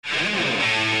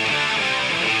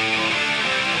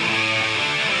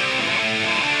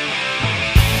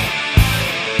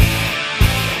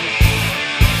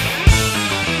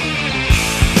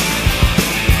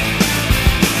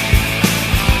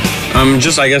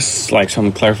Just I guess like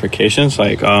some clarifications.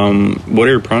 Like, what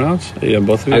are your pronouns? Yeah,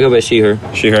 both of you. I go by she, her.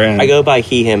 She, her. And I go by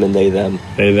he, him, and they, them.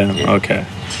 They, them. Yeah. Okay.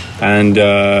 And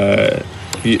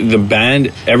the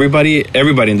band, everybody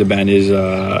in the band is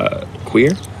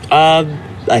queer.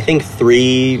 I think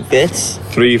 3/5.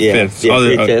 3/5. Yeah,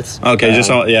 3/5. Okay,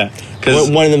 just all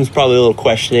one of them's probably a little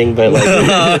questioning, but like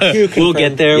we'll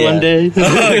get there one day.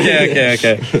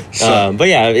 okay. So, but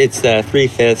yeah, it's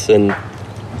 3/5 and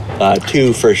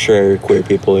 2 for sure queer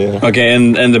people. Yeah. Okay,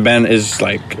 and the band is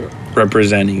like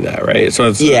representing that, right? So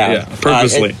it's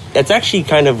purposely. That's actually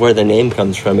kind of where the name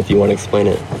comes from. If you want to explain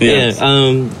it. Yeah.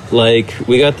 Like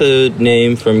we got the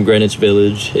name from Greenwich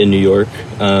Village in New York.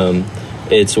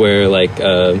 It's where like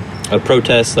a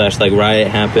protest / like riot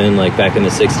happened like back in the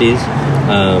 60s,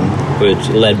 which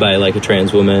led by like a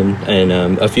trans woman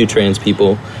and a few trans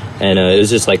people. And it was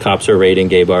just like cops were raiding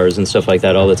gay bars and stuff like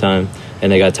that all the time.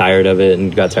 And they got tired of it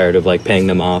and got tired of like paying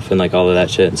them off and like all of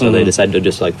that shit. So they decided to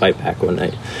just like fight back one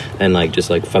night and like just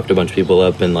like fucked a bunch of people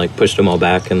up and like pushed them all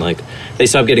back. And like they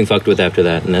stopped getting fucked with after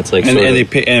that. And that's like and they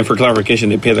pay, and for clarification,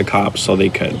 they pay the cops so they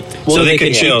could they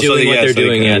could chill doing what they're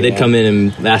doing. They'd come in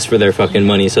and ask for their fucking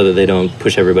money so that they don't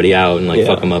push everybody out and like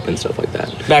fuck them up and stuff like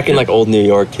that. Back in like old New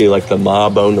York too, like the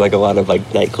mob owned like a lot of like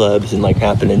nightclubs and like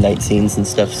happened in night scenes and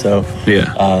stuff. So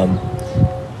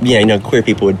queer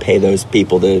people would pay those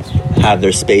people to have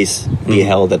their space be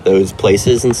held at those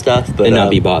places and stuff, but and not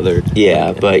be bothered.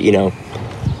 Yeah, but you know,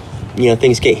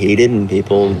 things get heated and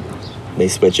they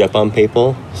switch up on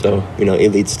people. So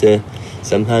it leads to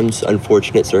sometimes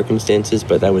unfortunate circumstances.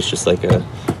 But that was just like a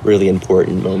really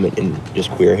important moment in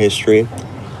just queer history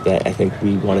that I think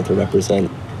we wanted to represent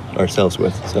ourselves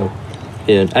with. So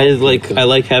yeah, I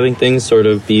like having things sort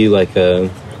of be like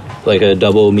a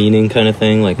double meaning kind of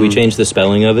thing. Like we changed the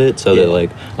spelling of it so that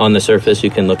like on the surface you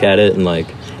can look at it and like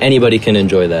anybody can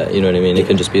enjoy that, you know what I mean? It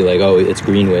can just be like, oh, it's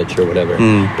Greenwich or whatever.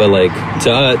 But like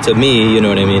to me, you know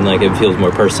what I mean, like it feels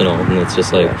more personal and it's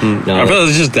just like no. I feel like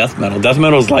it's just death metal. Death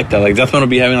metal is like that. Like death metal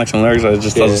be having like some lyrics that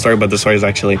just tells a story, but the story is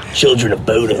actually Children of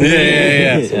Bodom.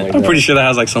 Yeah. I'm pretty sure that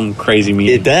has like some crazy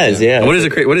meaning. It does, yeah. What is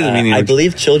it meaning? I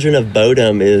believe Children of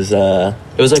Bodom is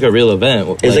it was like a real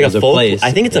event. It's like a place.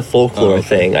 I think it's a folklore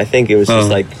thing. I think it was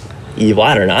just like evil.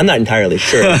 I don't know. I'm not entirely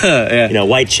sure.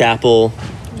 Whitechapel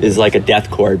is like a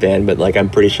deathcore band, but like I'm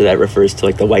pretty sure that refers to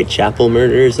like the Whitechapel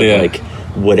murders of like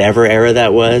whatever era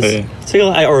that was.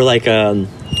 So or like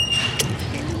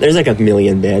there's like a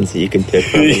million bands that you can pick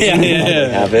from.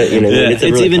 Have it. It's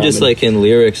really even common. Just like in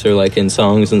lyrics or like in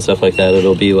songs and stuff like that.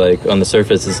 It'll be like on the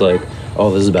surface it's like,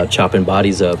 oh, this is about chopping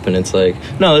bodies up, and it's like,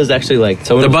 no, this is actually like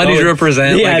someone. The bodies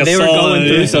represent. Yeah, like they were going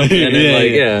through something.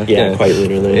 And like, quite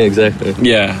literally. Yeah, exactly.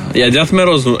 Yeah. Death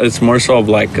metal is it's more so of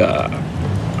like.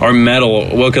 Or metal,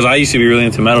 well, because I used to be really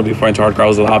into metal before into hardcore. I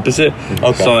was the opposite.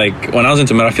 Okay. So like when I was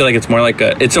into metal, I feel like it's more like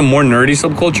it's a more nerdy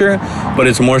subculture, but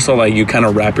it's more so like you kind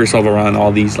of wrap yourself around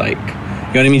all these like, you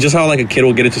know what I mean? Just how like a kid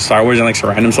will get into Star Wars and like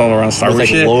surround himself around Star Wars like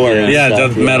shit. Lore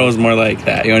death metal is more like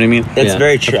that. You know what I mean? It's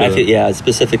very true.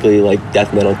 Specifically like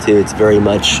death metal too. It's very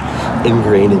much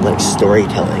ingrained in like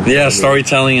storytelling. Yeah,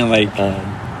 storytelling and like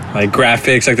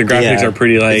graphics. Like the graphics are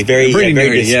pretty like it's very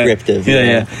nerdy, descriptive.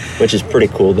 Yeah, which is pretty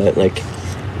cool that like.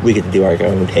 We get to do our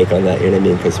own take on that, you know what I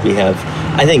mean? Because we have,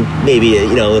 I think, maybe, a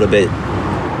little bit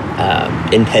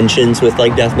intentions with,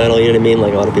 like, death metal, you know what I mean?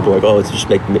 Like, a lot of people are like, oh, it's just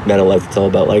make metal like it's all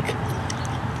about, like,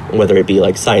 whether it be,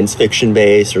 like, science fiction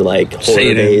based or, like,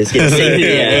 horror based. Yeah,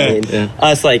 Satan,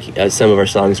 Us, like, some of our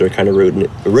songs are kind of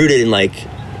rooted in, like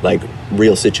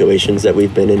real situations that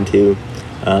we've been into.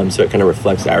 So it kind of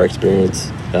reflects our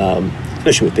experience.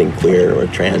 Especially with being queer or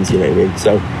trans, you know what I mean?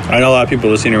 So I know a lot of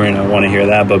people listening right now want to hear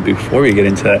that, but before we get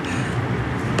into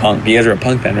punk, you guys are a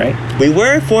punk band, right? We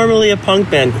were formerly a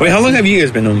punk band. Wait, how long have you guys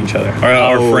been knowing each other?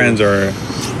 Or friends, or...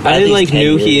 I like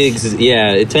knew he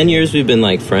 10 years we've been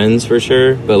like friends for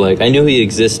sure, but like I knew he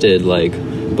existed like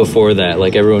before that.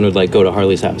 Like everyone would like go to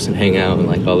Harley's house and hang out and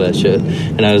like all that shit,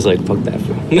 and I was like, fuck that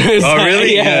fool. Oh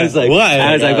really? Yeah, I was like, what?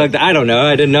 I was like, fuck that. I don't know,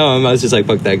 I didn't know him. I was just like,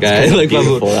 fuck that guy. Like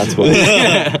beautiful, that's why.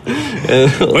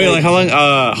 Wait, like how long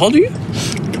how old are you?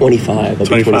 25.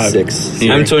 26.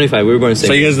 I'm 25. We were born the same.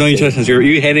 So you guys know each other since you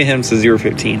hated him since you were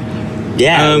 15.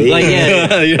 Yeah, You're like,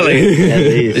 so you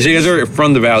guys are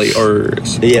from the Valley, or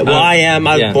I am.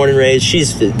 I was born and raised.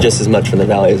 She's just as much from the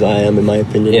Valley as I am, in my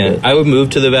opinion. Yeah, I would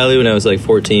move to the Valley when I was like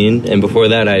 14, and before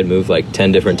that, I had moved like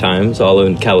 10 different times, all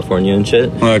in California and shit.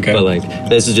 Okay, but like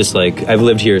this is just like I've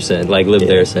lived here since, like lived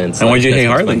there since. And like, why'd you hate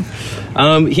Harley?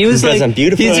 He was like, I'm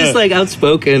beautiful. He's just like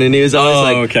outspoken, and he was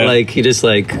always like he just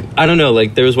like, I don't know,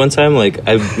 like there was one time like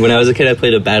when I was a kid, I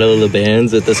played a Battle of the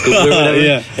Bands at the school or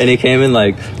whatever, and he came and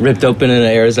like ripped open open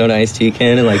an Arizona iced tea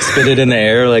can and like spit it in the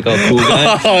air like all cool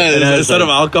guy. Instead of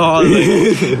alcohol,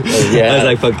 yeah. I was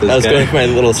like, fuck this I was guy. going for my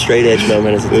little straight edge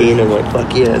moment as a teen. I'm like,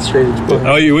 fuck yeah, straight edge boy.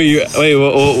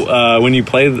 Oh, when you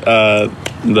played the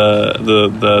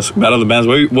Battle of the Bands,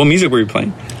 what music were you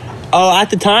playing? Oh, at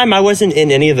the time, I wasn't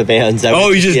in any of the bands.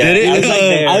 You just did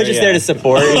it? I was just there to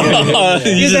support.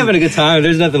 He's having a good time.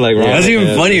 There's nothing like wrong. That's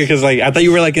even funnier because like I thought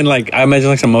you were like in like I imagine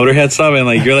like some Motorhead stuff and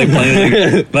like you're like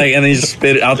playing like and then you just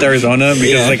spit it out to Arizona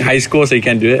because it's like high school so you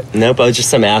can't do it. Nope, I was just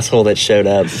some asshole that showed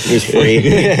up. He was free.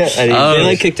 They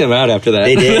like kicked him out after that.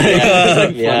 They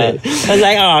did. Yeah. I was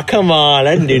like, oh come on!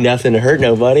 I didn't do nothing to hurt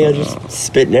nobody. I just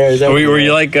spit in Arizona. Were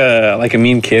you like a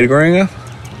mean kid growing up?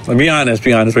 Like, be honest.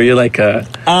 Were you like you know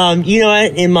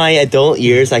what? In my adult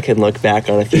years, I can look back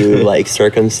on a few like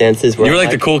circumstances where you were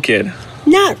like the cool kid?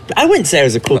 I wouldn't say I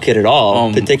was a cool kid at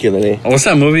all, particularly. What's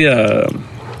that movie?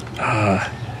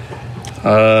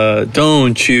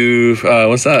 Don't you?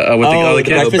 What's that? What they call the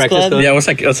kid? Breakfast Club? Yeah. What's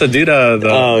that dude?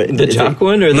 The jock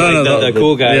one or the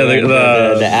cool guy?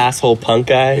 Yeah, the asshole punk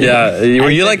guy. Yeah. Were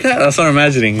you like that? That's what I'm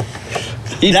imagining.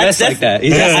 He dressed like that.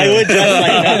 I would dress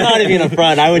like that. I'm not even a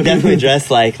front. I would definitely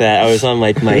dress like that. I was on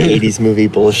like my 80s movie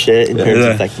bullshit in terms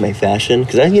of like my fashion.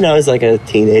 Because I was like a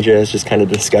teenager. I was just kind of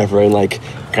discovering like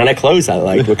what kind of clothes I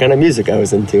liked, what kind of music I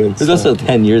was into. And it was also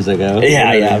 10 years ago.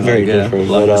 Yeah, very different.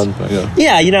 But,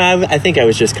 I think I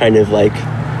was just kind of like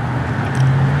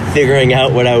figuring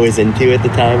out what I was into at the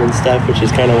time and stuff, which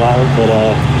is kind of wild. But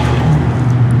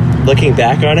looking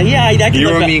back on it, I can you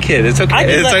were a mean kid. It's okay.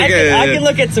 I can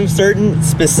look at some certain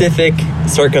specific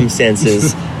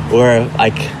circumstances where,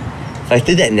 like, if I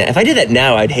did that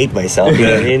now, I'd hate myself. You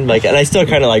know what I mean? Like, and I still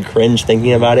kind of like cringe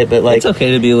thinking about it. But like, it's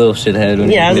okay to be a little shithead.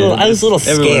 I was a little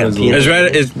scamp.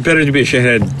 It's better to be a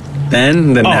shithead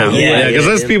then than now. Yeah, because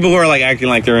there's people who are like acting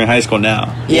like they're in high school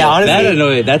now. Yeah,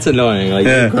 honestly, that's annoying. Like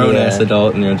you're a grown ass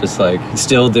adult and you're just like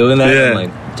still doing that. Yeah. I'm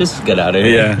like, just get out of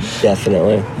here. Yeah,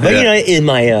 definitely. But in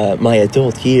my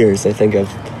adult years, I think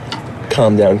I've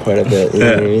calmed down quite a bit. You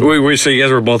know what I mean? So you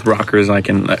guys were both rockers, like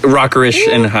rockerish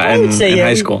in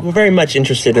high school. We're very much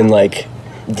interested in like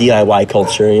DIY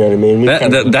culture. You know what I mean?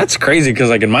 That's crazy because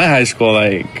like in my high school,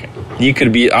 like you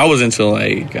could be. I was into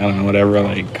like I don't know whatever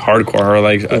like hardcore or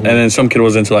like, and then some kid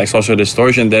was into like Social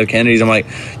Distortion, Dead Kennedys. I'm like,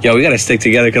 yo, we gotta stick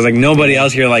together because like nobody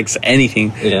else here likes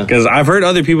anything. Yeah. Because I've heard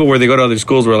other people where they go to other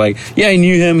schools where like, yeah, I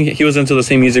knew him. He was into the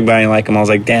same music, but I didn't like him. I was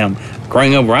like, damn.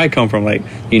 Growing up where I come from, like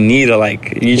you need to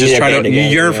like you just try to you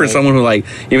yearn for someone who like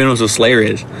even knows who Slayer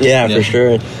is. Yeah, for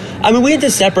sure. I mean, we went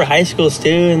to separate high schools too,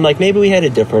 and like maybe we had a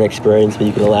different experience, but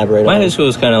you can elaborate. My high school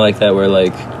was kind of like that, where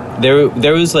like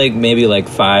there was like maybe like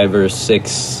 5 or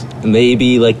 6,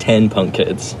 maybe like 10 punk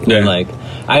kids. Yeah. And like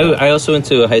I also went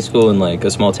to a high school in like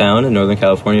a small town in Northern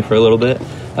California for a little bit.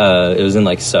 It was in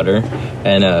like Sutter,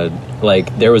 and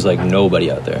like there was like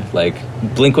nobody out there. Like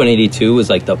Blink-182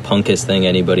 was like the punkest thing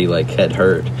anybody like had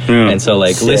heard, and so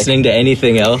like listening to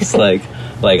anything else like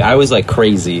I was like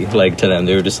crazy like to them.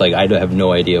 They were just like, I have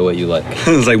no idea what you like.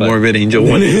 It was like Morbid Angel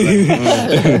one.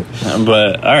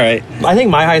 But all right, I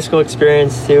think my high school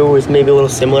experience too was maybe a little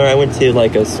similar. I went to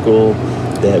like a school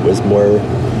that was more,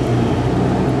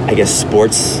 I guess,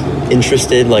 sports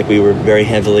interested. Like we were very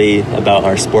heavily about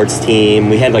our sports team.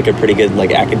 We had like a pretty good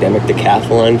like academic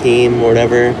decathlon team or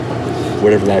whatever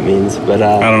that means. But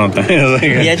I don't know what that is.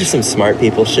 Yeah, just some smart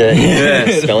people shit.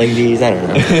 Spelling bees, I don't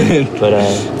know. But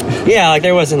like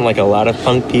there wasn't like a lot of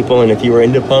punk people, and if you were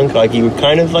into punk, like you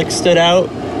kind of like stood out.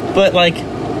 But like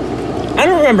I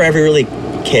don't remember ever really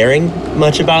caring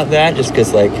much about that, just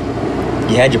because like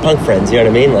you had your punk friends, you know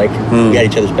what I mean? Like we had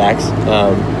each other's backs.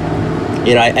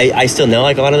 You know, I still know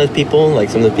like a lot of those people. Like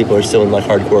some of those people are still in like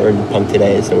hardcore and punk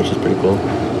today, so which is pretty cool.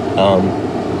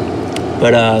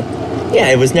 Yeah,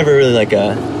 it was never really like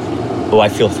I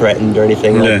feel threatened or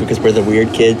anything, like because we're the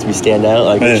weird kids, we stand out.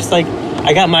 Like it's just like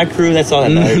I got my crew, that's all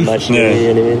that mattered much to me,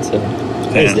 you know what I mean? So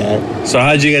there's that. So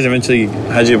how'd you eventually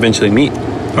meet?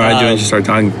 Or how'd you eventually start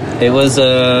talking? It was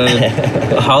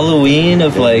Halloween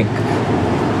of like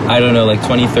I don't know, like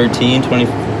 2013,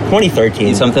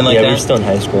 something like that. Yeah, we were still in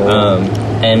high school.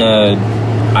 And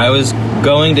I was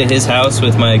going to his house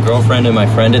with my girlfriend and my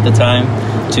friend at the time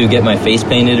to get my face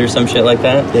painted or some shit like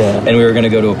that. Yeah. And we were going to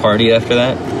go to a party after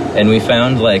that. And we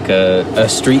found like a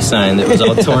street sign that was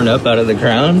all torn up out of the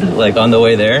ground, like on the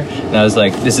way there. And I was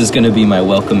like, this is going to be my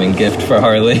welcoming gift for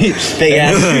Harley. Big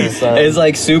ass street sign. It's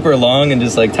like super long and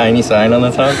just like tiny sign on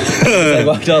the top. So I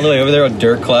walked all the way over there with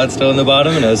dirt clods still in the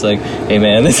bottom. And I was like, hey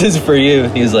man, this is for you.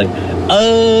 He was like,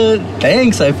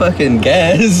 Thanks, I fucking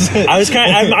guess. I was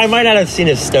I might not have seen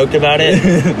as stoked about it,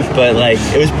 but like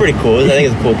it was pretty cool. I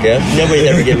think it's a cool gift. Nobody's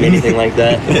ever given me anything like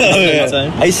that.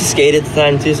 I used to skate at the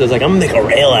time too, so I was like, I'm gonna make a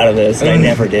rail out of this, and I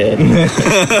never did.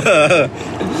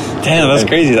 Damn, that's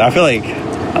crazy. I feel like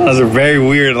that was a very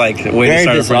weird way to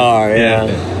start bizarre,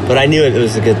 yeah. But I knew it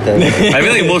was a good thing. I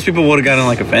feel like most people would have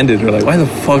gotten offended. They're like, why the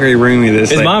fuck are you bringing me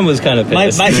this? His mom was kind of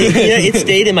pissed. It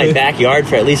stayed in my backyard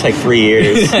for at least 3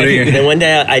 years. And then one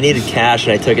day I needed cash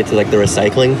and I took it to the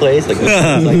recycling place. The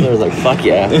recycler was like, fuck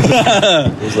yeah.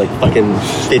 It was fucking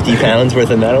 50 pounds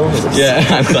worth of metal. Yeah,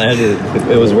 I'm glad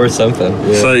it was worth something.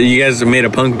 Yeah. So you guys made a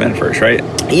punk band first, right?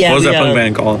 Yeah. What was that punk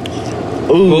band called?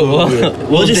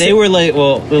 They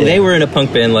were in a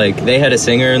punk band. They had a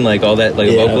singer and all that,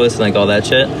 a vocalist and all that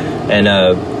shit. And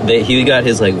he got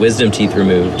his wisdom teeth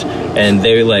removed. And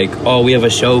they were like, oh, we have a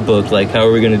show booked. How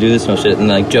are we gonna do this and shit?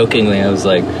 And jokingly, I was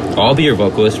like, I'll be your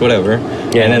vocalist, whatever.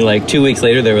 Yeah. And then 2 weeks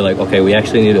later, they were like, okay, we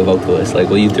actually need a vocalist.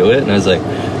 Will you do it? And I was like,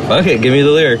 fuck it, give me the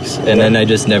lyrics. And then I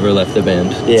just never left the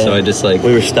band. Yeah. So I just we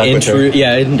were stuck with her.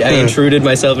 Yeah, I intruded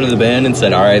myself into the band and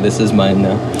said, all right, this is mine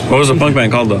now. What was the punk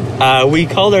band called though? We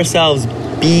called ourselves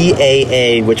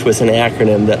BAA, which was an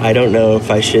acronym that I don't know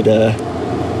if I should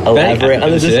elaborate on.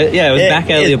 Yeah, it was Back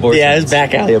Alley Abortion. Yeah, it was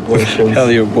Back Alley Abortion.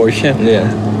 Alley Abortion.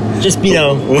 Yeah. Just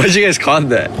what did you guys call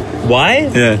that? Why?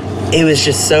 Yeah. It was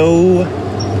just so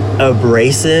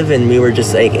abrasive, and we were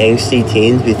just angsty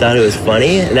teens. We thought it was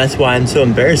funny, and that's why I'm so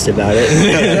embarrassed about it.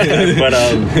 But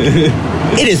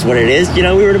it is what it is. We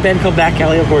were in a band called Back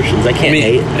Alley Abortions. I can't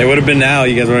hate. It would have been now.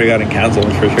 You guys would have gotten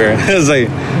canceled for sure. It was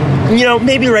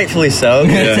maybe rightfully so.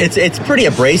 Yeah. It's pretty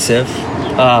abrasive.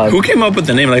 Who came up with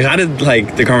the name? How did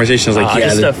the conversations one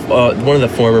of the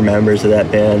former members of that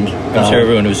band. I'm sure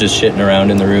everyone was just shitting around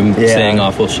in the room saying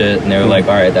awful shit, and they were like,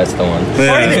 all right, that's the one.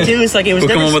 Part of it too is it was who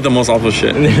come up with the most awful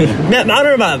shit? I don't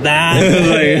know about that.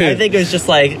 I think it was just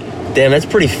damn, that's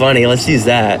pretty funny. Let's use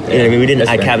that. Yeah, we didn't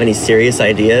have any serious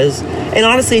ideas. And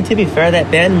honestly, to be fair, that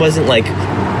band wasn't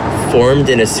formed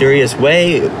in a serious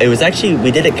way. It was actually,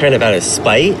 we did it kind of out of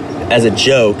spite as a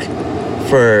joke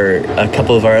for a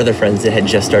couple of our other friends that had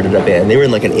just started a band. They were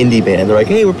in an indie band. They're like,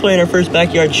 hey, we're playing our first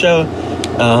backyard show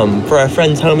for our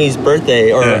friend's homie's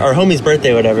birthday, or our homie's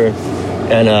birthday, whatever.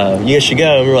 And you guys should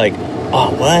go. And we're like,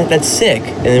 oh, what? That's sick.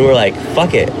 And then we're like,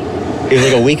 fuck it. It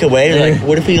was a week away. We're like,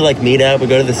 what if we meet up, we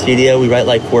go to the studio, we write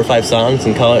 4 or 5 songs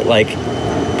and call it a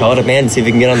band and see if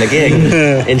we can get on the gig.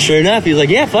 And sure enough, he was like,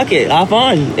 yeah, fuck it, hop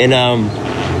on. And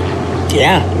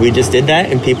yeah, we just did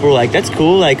that, and people were like, that's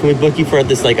cool, can we book you for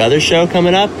this other show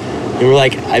coming up? And we're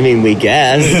like, I mean, we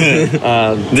guess.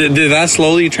 Did that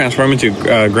slowly transform into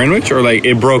Greenwich, or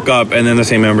it broke up and then the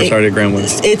same members started Greenwich?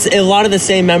 It's a lot of the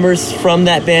same members from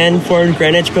that band formed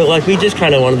Greenwich, but we just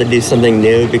kind of wanted to do something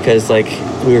new because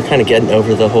we were kind of getting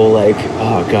over the whole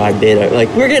oh god, beta.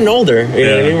 We're getting older. You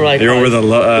know what I mean? We're you're over the.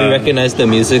 We recognized the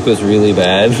music was really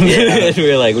bad. Yeah. And we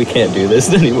were like, we can't do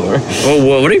this anymore.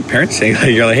 Well, what are your parents saying?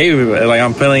 You're hey,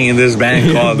 I'm playing in this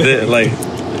band called this,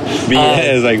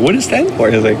 BA what does it stand for?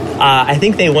 It's I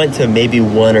think they went to maybe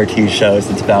 1 or 2 shows.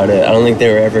 That's about it. I don't think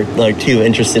they were ever too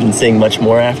interested in seeing much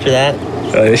more after that.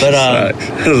 But sucks.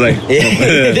 I was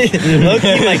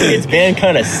low-key, my kid's band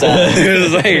kind of sucks. It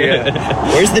was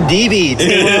where's the DB?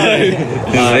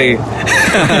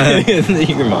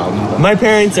 Your mom. My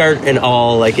parents aren't at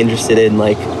all interested in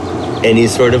any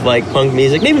sort of punk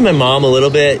music. Maybe my mom a little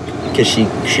bit, because she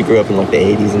grew up in the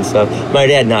 80s and stuff. My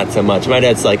dad not so much. My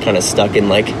dad's kind of stuck in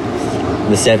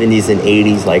the 70s and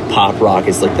 80s. Pop rock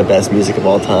is the best music of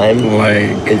all time.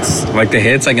 It's the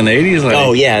hits in the 80s.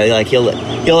 Oh yeah,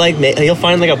 he'll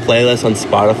find a playlist on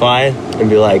Spotify and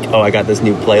be like, oh, I got this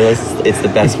new playlist. It's the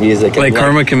best music.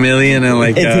 Karma Chameleon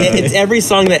and it's every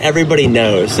song that everybody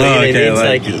knows. So,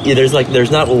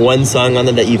 there's not one song on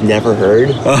there that you've never heard.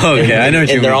 Oh, okay, I know what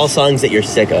you mean. And they're all songs that you're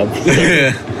sick of. So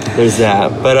there's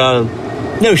that. But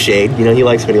no shade. He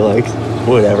likes what he likes.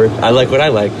 Whatever. I like what I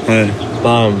like.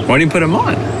 Why do you put him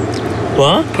on?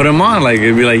 What? Put him on.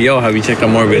 It'd be yo, have you checked out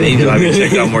Morbid Angel? Have you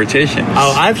checked out Mortician?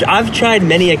 Oh, I've tried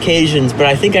many occasions, but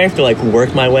I think I have to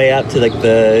work my way up to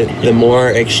the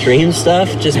more extreme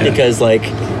stuff, just because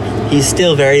he's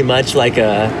still very much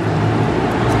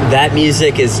that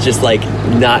music is just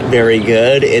not very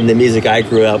good, and the music I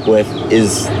grew up with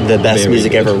is the best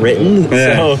music ever written.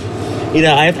 Yeah. So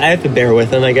I have to bear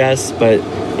with him, I guess, but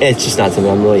it's just not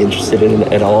something I'm really interested in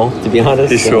at all, to be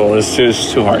honest. It's cool. It's too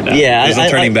hard now. Yeah, there's no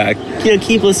turning back.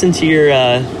 Keep listening to your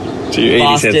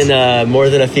Boston, More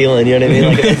Than a Feeling. You know what I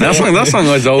mean? that song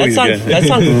was always good. That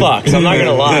song fucks. I'm not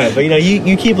gonna lie, but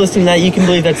you keep listening to that. You can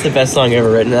believe that's the best song ever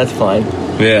written. That's fine.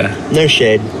 Yeah. No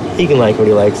shade. He can like what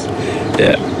he likes.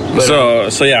 Yeah.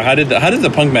 So yeah, how did the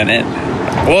punk band end?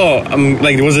 Well,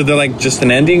 like, was it like just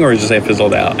an ending, or just like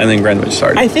fizzled out and then Greenwich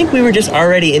started? I think we were just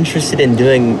already interested in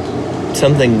doing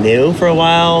something new for a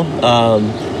while,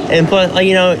 and but like,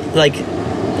 you know, like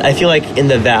I feel like in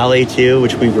the Valley too,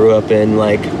 which we grew up in,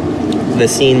 like the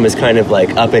scene was kind of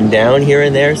like up and down here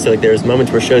and there. So like there was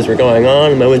moments where shows were going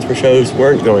on, and moments where shows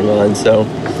weren't going on. So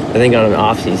I think on an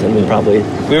off season, we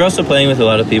were also playing with a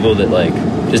lot of people that like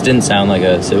just didn't sound like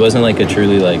us. It wasn't like a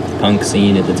truly like punk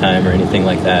scene at the time or anything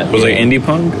like that. Was it like indie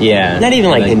punk? Yeah, not even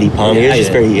like indie punk. It was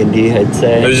just very indie, I'd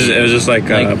say. It was just like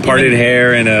parted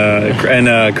hair and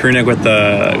a crew neck with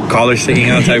the collar sticking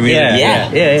out type music. Yeah.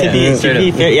 To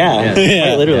be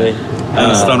fair, literally.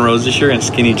 Stone Roses shirt and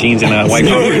skinny jeans and a white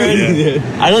collar.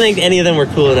 I don't think any of them were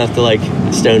cool enough to like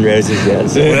Stone Roses yet.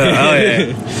 So.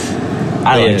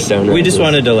 I like Stone Roses. We just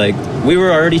wanted to like, we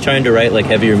were already trying to write like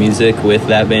heavier music with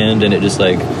that band, and it just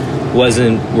like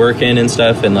wasn't working and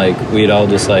stuff, and like we'd all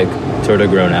just like sort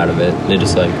of grown out of it, and it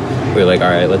just like we were like, all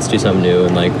right, let's do something new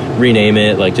and like rename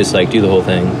it, like just like do the whole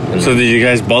thing. And, so did you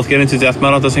guys both get into death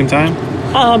metal at the same time?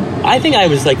 I think I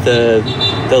was like the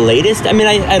latest. I mean,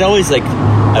 I'd always like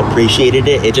appreciated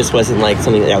it. It just wasn't like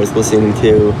something that I was listening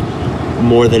to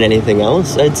more than anything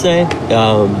else, I'd say.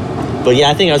 But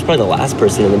yeah, I think I was probably the last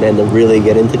person in the band to really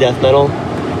get into death metal,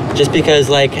 just because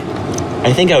like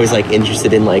I think I was like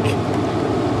interested in like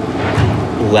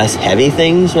less heavy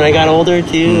things when I got older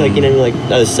too. Like, you know, like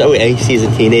I was so angsty as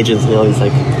a teenager, and all these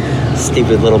like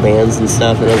stupid little bands and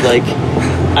stuff, and I was like,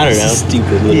 I don't know,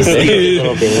 stupid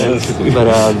little bands. But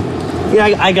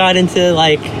yeah, I got into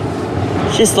like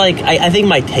just like I think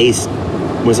my taste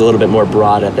was a little bit more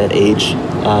broad at that age,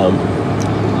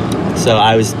 so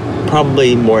I was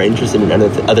probably more interested in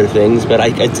other things. But I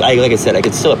like I said, I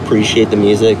could still appreciate the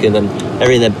music, and then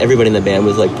everybody in the band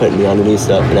was like putting me on to new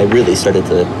stuff, and I really started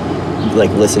to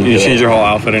like listen to it. You changed your whole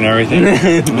outfit and everything?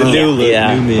 The new look,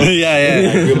 new me.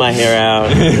 Yeah. I grew my hair out,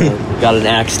 got an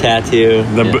axe tattoo.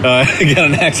 Got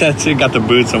an axe tattoo, got the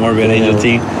boots, and Morbid Angel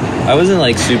tee. I wasn't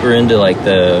like super into like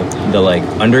the like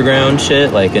underground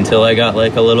shit like until I got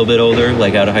like a little bit older,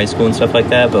 like out of high school and stuff like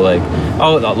that. But like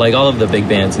all of the big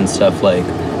bands and stuff like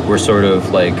were sort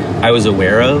of like I was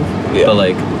aware of, but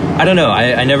like I don't know,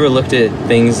 I never looked at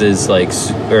things as like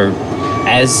or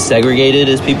as segregated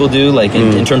as people do, like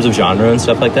in terms of genre and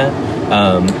stuff like that.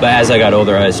 But as I got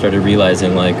older, I started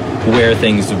realizing like where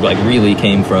things like really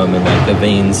came from, and like the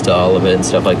veins to all of it and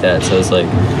stuff like that. So it's like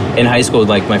in high school,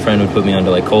 like my friend would put me onto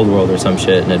like Cold World or some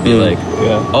shit, and it'd be like,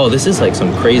 oh, this is like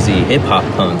some crazy hip hop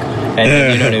punk.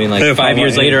 And you know what I mean? Like 5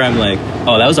 years later, I'm like,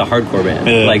 oh, that was a hardcore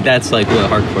band. Like that's like what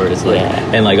hardcore is like.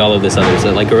 And like all of this other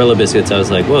stuff, like Gorilla Biscuits, I was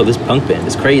like, whoa, this punk band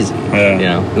is crazy. You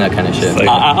know, and that kind of shit. Like,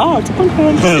 it's a punk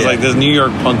band. It's like this New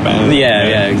York punk band.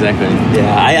 Yeah, exactly.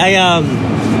 Yeah,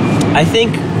 I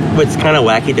think what's kind of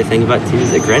wacky to think about too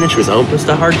is that Greenwich was almost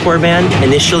a hardcore band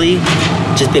initially,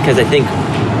 just because I think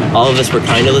all of us were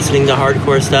kind of listening to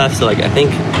hardcore stuff. So like I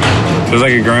think there's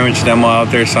like a Greenwich demo out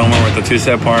there somewhere with the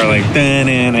two-step part, like.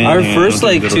 Our first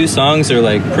like two songs are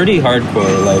like pretty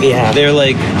hardcore. Like they're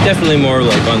like definitely more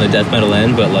like on the death metal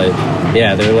end, but like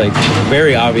they're like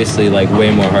very obviously like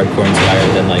way more hardcore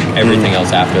inspired than like everything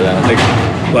else after that.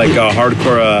 Like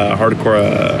hardcore.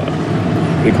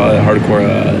 What do you call it?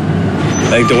 Hardcore.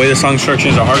 Like the way the song structure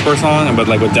is a hardcore song, but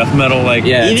like with death metal, like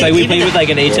it's like we played with like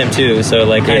an HM2, so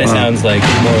like kind of sounds like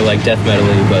more like death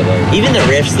metal-y, but like even the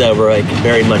riffs though were like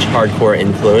very much hardcore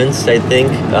influenced. I think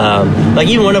like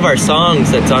even one of our songs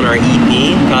that's on our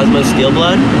EP, Cosmos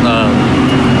Steelblood.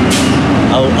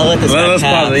 I'll let this guy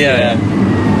pass.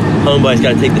 Homeboy's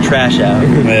got to take the trash out.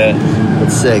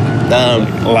 That's sick.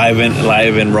 Live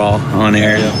and raw on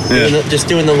air. Just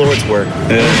doing the Lord's work.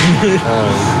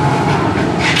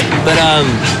 But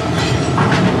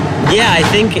I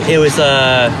think it was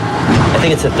I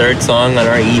think it's the third song on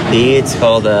our EP. It's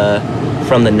called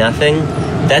From the Nothing.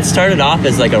 That started off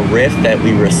as like a riff that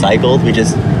we recycled. We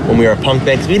just, when we were a punk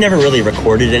band, because we never really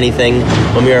recorded anything.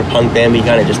 When we were a punk band, we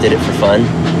kind of just did it for fun.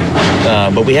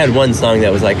 But we had one song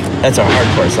that was like, that's our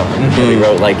hardcore song that we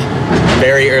wrote like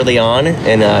very early on,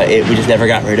 and we just never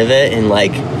got rid of it. And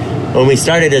like when we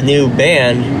started a new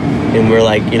band and we're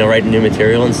like, you know, writing new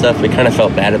material and stuff, we kind of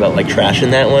felt bad about like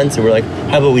trashing that one. So we're like,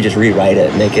 how about we just rewrite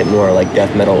it, make it more like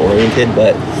death metal oriented,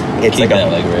 but it's keep like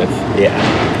that like riff. Yeah,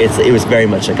 it was very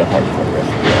much like a hardcore riff.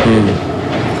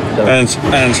 And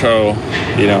so,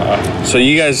 you know, so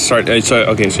you guys start.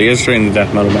 So you guys started in the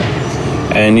death metal band,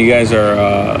 and you guys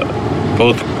are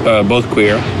both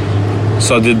queer.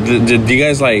 So did you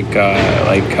guys like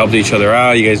help each other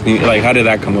out? You guys like, how did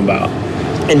that come about?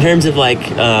 In terms of like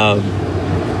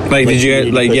did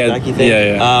you guys like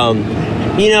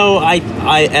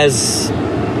I as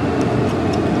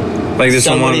like did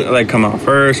someone like come out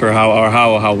first, or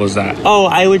how was that? Oh,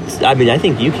 I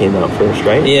think you came out first,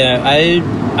 right? Yeah,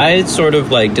 I sort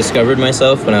of like discovered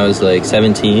myself when I was like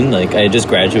 17. Like I had just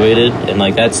graduated, and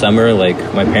like that summer, like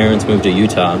my parents moved to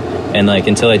Utah, and like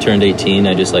until I turned 18,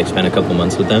 I just like spent a couple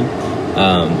months with them.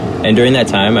 And during that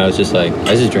time, I was just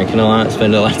drinking a lot,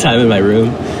 spending a lot of time in my room,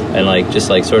 and like just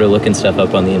like sort of looking stuff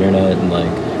up on the internet and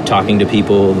like talking to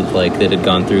people like that had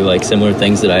gone through like similar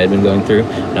things that I had been going through.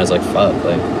 And I was like, fuck,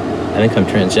 like I think I'm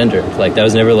transgender. Like that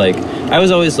was never like, I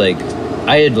was always like,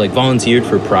 I had like volunteered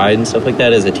for Pride and stuff like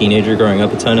that as a teenager growing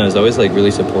up a ton. I was always like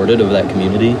really supportive of that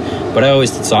community, but I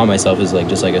always saw myself as like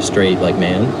just like a straight like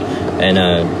man. And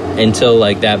until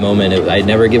like that moment, I'd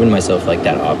never given myself like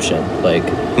that option. Like,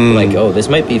 oh, this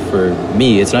might be for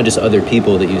me. It's not just other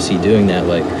people that you see doing that.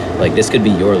 Like this could be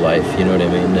your life. You know what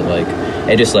I mean? And like,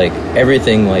 it just like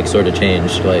everything like sort of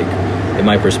changed. Like in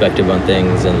my perspective on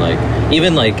things, and like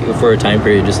even like for a time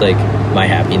period, just like my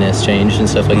happiness changed and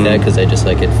stuff like that, because I just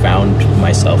like had found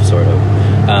myself sort of.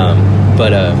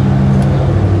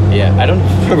 Yeah, I don't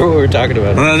remember what we were talking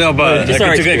about. No, but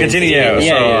continue.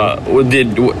 Yeah.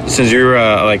 So, since you were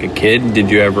like a kid, did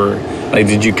you ever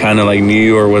did you kind of like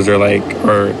knew, or was there like,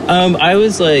 or? I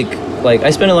was like I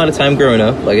spent a lot of time growing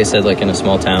up, like I said, like in a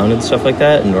small town and stuff like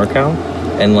that in NorCal,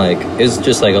 and like it was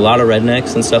just like a lot of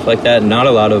rednecks and stuff like that. Not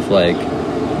a lot of like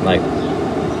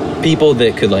people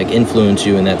that could like influence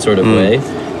you in that sort of way,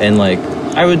 and like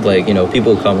I would like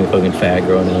people would call me fucking fag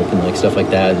growing up and like stuff like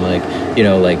that, and like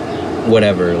like.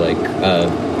 Whatever, like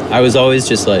I was always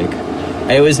just like,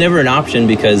 it was never an option,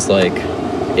 because like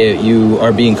you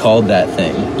are being called that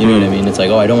thing, you know what I mean? It's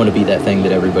like, oh, I don't want to be that thing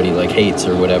that everybody like hates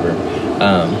or whatever,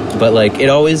 but like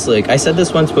it always, like I said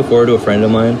this once before to a friend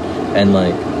of mine, and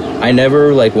like I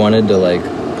never like wanted to like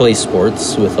play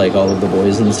sports with like all of the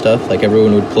boys and stuff. Like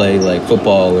everyone would play like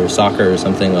football or soccer or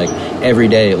something like every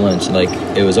day at lunch. Like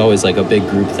it was always like a big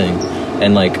group thing.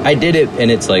 And like I did it,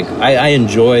 and it's like I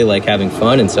enjoy like having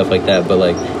fun and stuff like that, but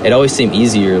like it always seemed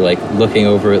easier like looking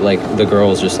over at like the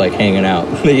girls just like hanging out.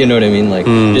 You know what I mean? Like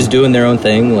just doing their own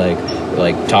thing, like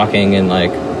talking and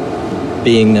like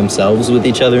being themselves with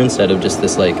each other, instead of just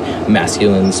this like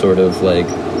masculine sort of like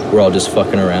we're all just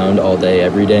fucking around all day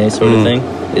every day sort of thing.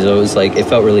 Is always like, it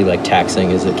felt really like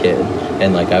taxing as a kid,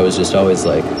 and like I was just always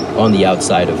like on the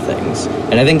outside of things.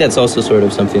 And I think that's also sort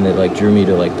of something that like drew me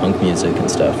to like punk music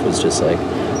and stuff, was just like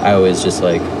I always just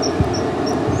like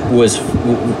was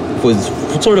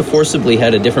sort of forcibly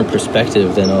had a different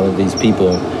perspective than all of these people,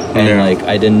 and like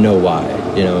I didn't know why,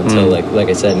 until like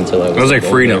I said, until I was, it was like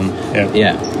freedom.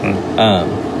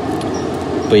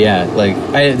 But yeah, like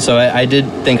I did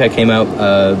think I came out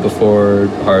before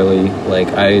Harley. Like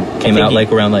I came out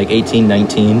like around like 18,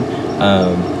 19.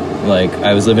 Like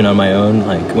I was living on my own.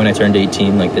 Like when I turned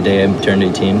 18, like the day I turned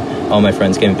 18, all my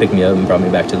friends came and picked me up and brought me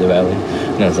back to the valley.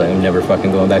 And I was like, I'm never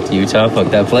fucking going back to Utah.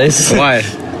 Fuck that place. Why?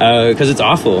 Because it's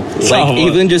awful.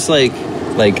 Even just like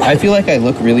I feel like I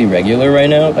look really regular right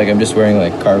now. Like I'm just wearing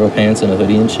like cargo pants and a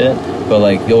hoodie and shit. But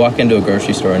like you'll walk into a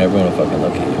grocery store and everyone will fucking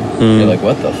look at you. You're like,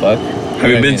 what the fuck? Have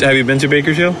you been to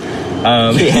Bakersfield? Yeah.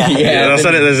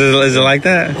 Is it like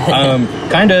that?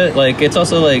 Kind of. Like it's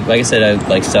also like I said, I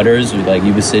like Sutters, like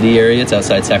Yuba City area. It's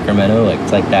outside Sacramento. Like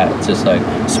it's like that. It's just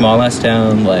like small ass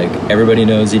town. Like everybody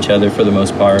knows each other for the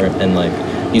most part, and like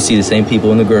you see the same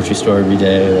people in the grocery store every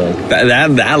day. Like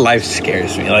that life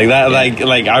scares me. Like that. Yeah.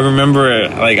 Like I remember.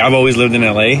 Like I've always lived in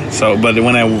LA. So, but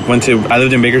when I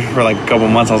lived in Bakersfield for like a couple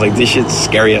months. I was like, this shit's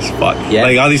scary as fuck. Yeah.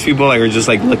 Like all these people like are just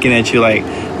like looking at you like,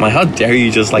 how dare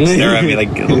you just like stare at me like.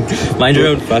 Mind your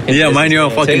own fucking business, mind your own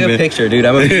fucking business. Take a picture, dude.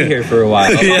 I'm gonna be here for a while.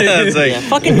 It's like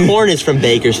fucking corn is from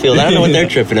Bakersfield. I don't know what they're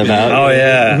tripping about. Oh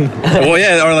yeah. Well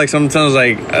yeah, or like sometimes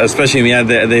like especially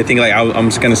they think like I'm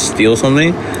just gonna steal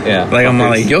something. Yeah. Like I'm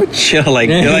like, yo, chill. Like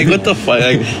you're like, what the fuck?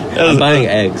 Like, I'm buying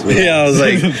eggs. Man. Yeah, I was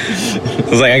like,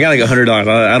 I got like $100.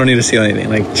 I don't need to steal anything.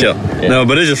 Like chill. Yeah. No,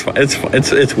 but it's just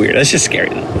it's weird. It's just scary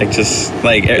though. Like just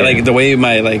like the way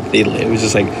they live is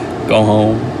just like go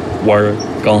home, work,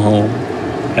 go home.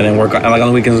 And then work on, like on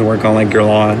the weekends, work on like your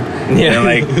lawn. Yeah.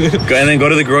 And then go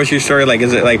to the grocery store. Like,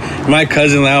 is it like my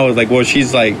cousin now is like, well,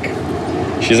 she's like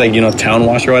town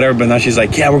wash or whatever. But now she's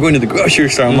like, yeah, we're going to the grocery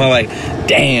store. I'm like,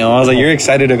 damn. I was like, you're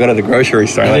excited to go to the grocery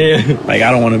store. Like, like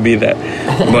I don't want to be that.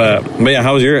 But yeah,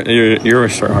 how was your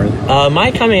story, Harley?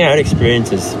 My coming out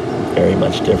experience is very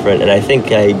much different, and I think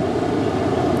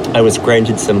I was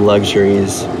granted some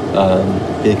luxuries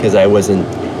because I wasn't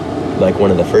like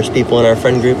one of the first people in our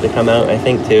friend group to come out, I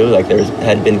think, too. Like there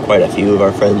had been quite a few of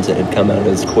our friends that had come out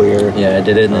as queer. Yeah, I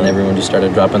did it, and then everyone just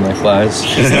started dropping like flies.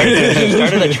 She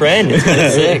started a trend. It's kind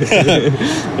of sick.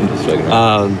 I'm just fucking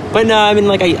around. But no, I mean,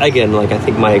 like, I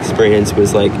think my experience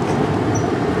was, like,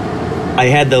 I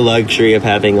had the luxury of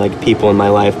having, like, people in my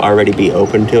life already be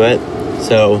open to it.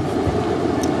 So,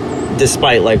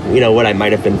 despite, like, you know, what I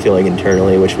might have been feeling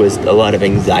internally, which was a lot of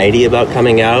anxiety about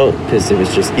coming out, because it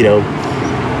was just, you know,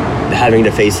 having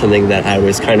to face something that I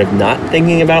was kind of not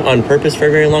thinking about on purpose for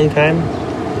a very long time.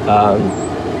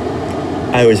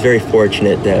 I was very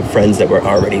fortunate to have friends that were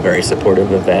already very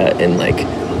supportive of that, and, like,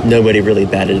 nobody really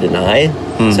batted an eye.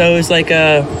 So it was like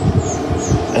and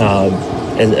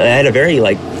I had a very,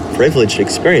 like, privileged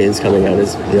experience coming out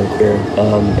as, you know, queer.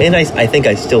 And I think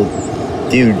I still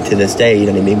do to this day, you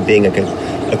know what I mean, being a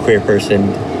queer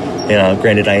person. You know,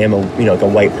 granted, I am a, you know, like a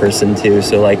white person too,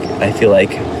 so, like, I feel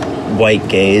like white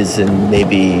gays and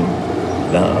maybe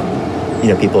you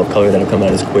know, people of color that have come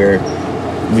out as queer,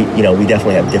 we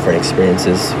definitely have different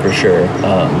experiences for sure.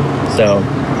 So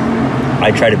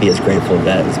I try to be as grateful of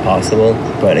that as possible.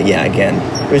 But yeah, again,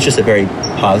 it was just a very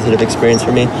positive experience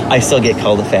for me. I still get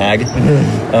called a fag,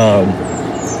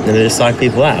 and I just talk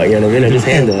people out. You know what I mean? I just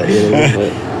handle it. You know what I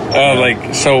mean?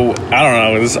 Like, so I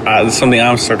don't know. This is something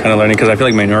I'm still kind of learning, because I feel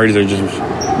like minorities are just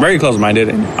very close-minded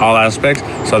in all aspects,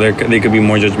 so they could be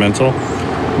more judgmental.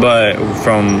 But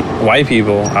from white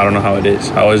people, I don't know how it is.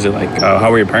 How is it like? How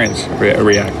were your parents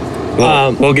react?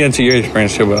 We'll get into your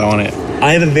experience too, but I want to.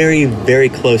 I have a very, very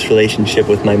close relationship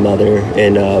with my mother,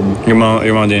 and your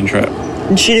mom didn't trip.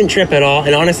 She didn't trip at all,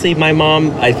 and honestly, my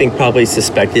mom, I think, probably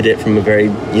suspected it from a very,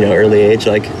 you know, early age,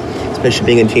 like, especially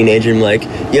being a teenager. I'm like,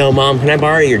 yo, Mom, can I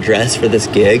borrow your dress for this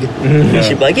gig? And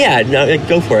she'd be like, yeah, no, like,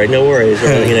 go for it, no worries.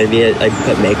 Or, you know, I'd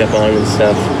put makeup on and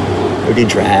stuff, or do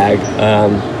drag.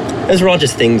 Those were all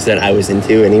just things that I was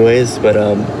into anyways, but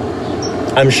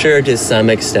I'm sure to some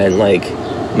extent, like,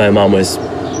 my mom was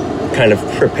kind of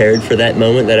prepared for that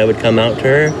moment that I would come out to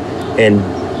her, and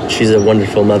she's a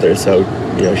wonderful mother, so,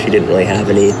 you know, she didn't really have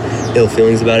any ill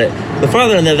feelings about it. My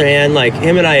father, on the other hand, like,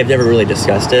 him and I have never really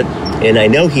discussed it, and I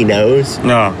know he knows.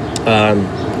 No.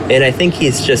 And I think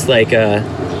he's just like,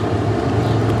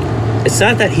 it's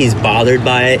not that he's bothered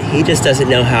by it, he just doesn't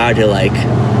know how to, like,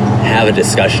 have a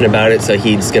discussion about it, so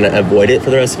he's gonna avoid it for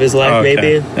the rest of his life.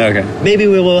 Okay. Maybe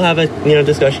we will have a, you know,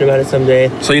 discussion about it someday.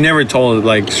 So you never told,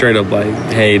 like, straight up, like,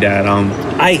 hey, Dad,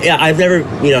 I've never,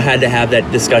 you know, had to have that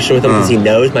discussion with him, because he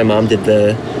knows my mom did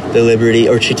the liberty,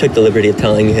 or she took the liberty of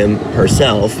telling him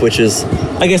herself, which is,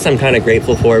 I guess I'm kind of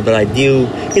grateful for. But I do,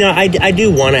 you know, I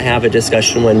do want to have a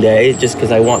discussion one day, just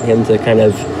because I want him to kind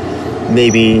of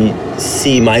maybe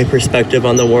see my perspective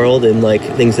on the world and, like,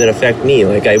 things that affect me.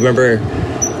 Like, I remember,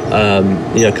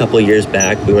 you know, a couple of years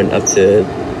back, we went up to,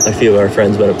 a few of our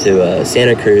friends went up to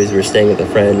Santa Cruz. We were staying with a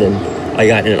friend, and I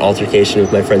got in an altercation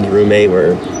with my friend's roommate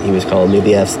where he was calling me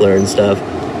the F slur and stuff.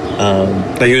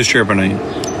 That he was tripping on you.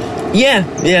 Yeah,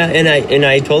 and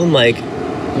I told him, like,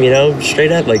 you know,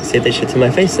 straight up, like, say that shit to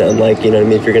my face then. Like, you know what I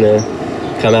mean? If you're gonna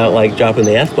come out, like, dropping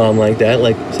the F-bomb like that,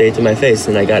 like, say it to my face.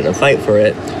 And I got in a fight for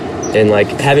it. And, like,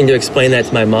 having to explain that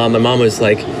to my mom was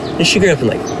like, and she grew up in,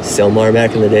 like, Sylmar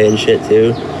back in the day and shit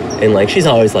too. And, like, she's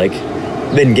always, like,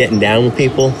 been getting down with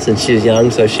people since she was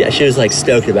young. So she was, like,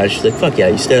 stoked about it. She's like, fuck yeah,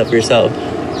 you stood up for yourself.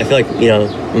 I feel like, you know,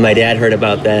 when my dad heard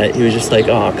about that, he was just like,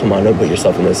 oh, come on, don't put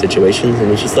yourself in those situations.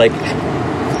 And it's just like,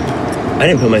 I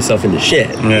didn't put myself into shit.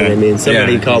 You know what I mean?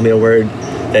 Somebody called me a word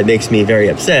that makes me very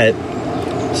upset,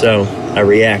 so I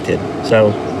reacted.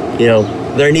 So, you know,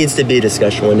 there needs to be a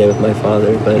discussion one day with my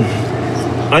father, but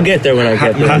I'll get there when I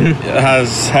get there.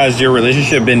 Has your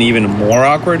relationship been even more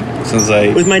awkward since,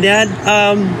 like... With my dad?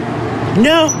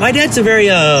 No, my dad's a very,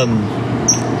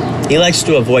 he likes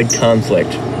to avoid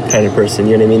conflict kind of person,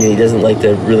 you know what I mean? He doesn't like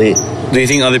to really... Do you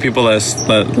think other people let's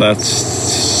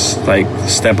like,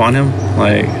 step on him?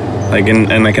 Like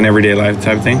in like an everyday life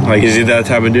type thing? Like, is he that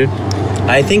type of dude?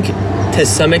 I think to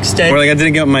some extent. Or like, I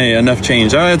didn't get my enough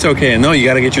change. Oh, it's okay. No, you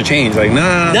got to get your change. Like,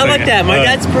 nah. Not like that. My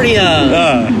dad's pretty,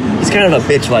 he's kind of a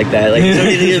bitch like that. Like, if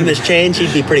somebody didn't give him his change,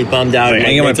 he'd be pretty bummed out. Like,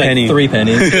 I get my penny. Like 3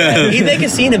 pennies. Yeah, he'd make a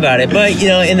scene about it. But, you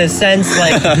know, in the sense,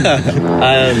 like...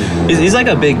 he's like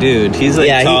a big dude. He's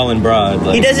like tall and broad.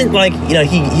 Like, he doesn't, like, you know,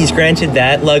 he's granted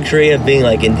that luxury of being,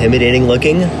 like, intimidating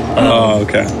looking.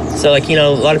 Okay. So, like, you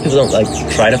know, a lot of people don't, like,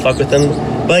 try to fuck with him.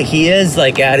 But he is,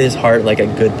 like, at his heart, like, a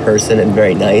good person and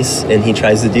very nice. And he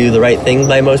tries to do the right thing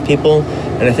by most people.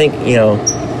 And I think, you know...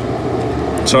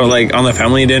 So, like, on the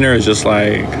family dinner, it's just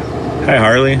like, hi,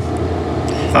 Harley.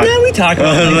 Yeah, we talk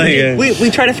about it. Like, we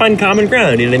try to find common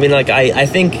ground. You know what I mean? Like, I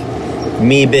think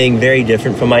me being very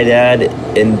different from my dad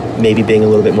and maybe being a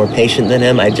little bit more patient than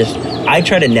him, I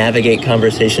try to navigate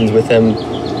conversations with him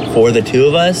for the two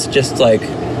of us, just like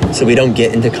so we don't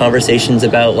get into conversations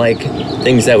about like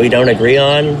things that we don't agree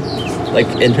on, like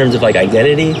in terms of like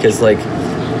identity, because like,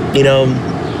 you know,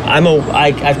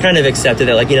 I've kind of accepted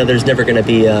that, like, you know, there's never going to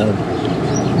be a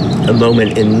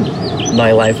moment in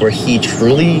my life where he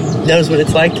truly knows what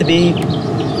it's like to be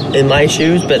in my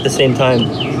shoes, but at the same time,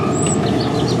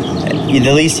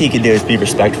 the least he could do is be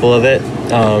respectful of it.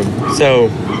 So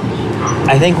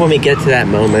I think when we get to that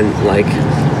moment, like,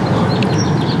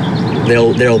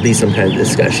 there'll be some kind of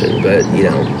discussion, but you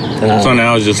know. So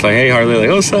now it's just like, hey, Harley, like,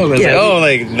 what's up? It's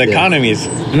like, the economies.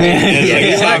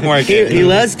 The stock market. He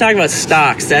loves to talk about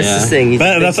stocks. That's the thing.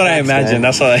 That's what I imagine.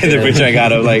 That's what the picture I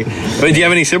got of, like. But do you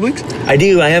have any siblings? I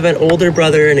do. I have an older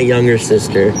brother and a younger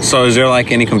sister. So is there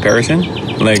like any comparison?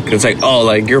 Like, it's like, oh,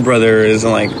 like your brother is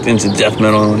like into death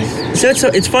metal. So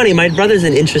it's funny. My brother's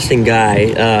an interesting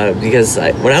guy because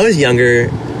when I was younger,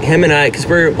 him and I, because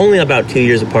we're only about 2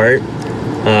 years apart.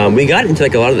 We got into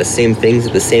like a lot of the same things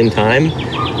at the same time,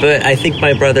 but I think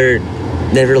my brother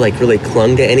never like really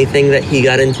clung to anything that he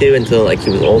got into until like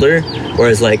he was older.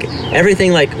 Whereas like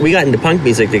everything, like we got into punk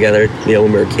music together, you know,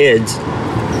 when we were kids.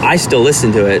 I still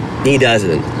listen to it. He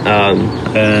doesn't.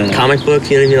 Comic books,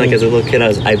 you know what I mean? Like as a little kid,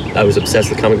 I was obsessed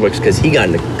with comic books because he got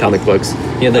into comic books.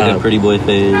 He had like a pretty boy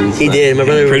phase. He did. My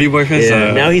brother. Pretty boy phase.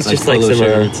 Yeah. Now he's just like some.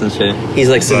 Shirts and shit. He's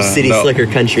like some city slicker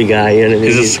country guy. You know what I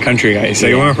mean? He's just a country guy. So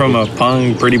you went from a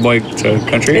punk pretty boy to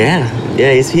country. Yeah.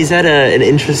 He's had an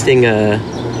interesting.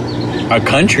 A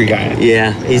country guy.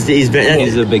 Yeah, he's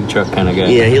a big truck kind of guy.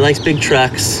 Yeah, he likes big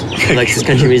trucks. He likes his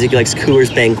country music. He likes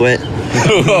Coors Banquet.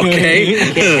 Okay.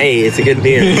 Hey, it's a good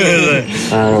beer.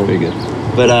 Pretty good.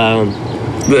 But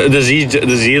does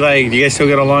he like? Do you guys still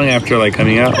get along after like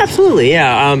coming out? Absolutely,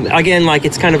 yeah. Again, like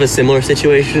it's kind of a similar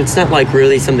situation. It's not like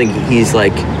really something he's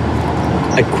like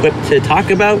equipped to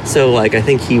talk about. So like I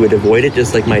think he would avoid it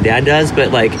just like my dad does.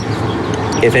 But like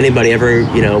if anybody ever,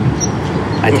 you know,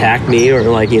 attack me or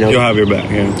like, you know, you'll have your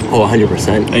back. Yeah. Oh,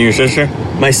 100%. And your sister?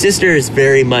 My sister is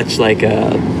very much like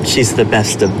she's the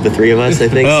best of the three of us, I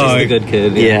think. She's a good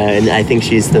kid. Yeah, and I think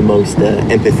she's the most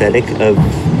empathetic of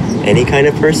any kind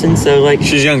of person. So like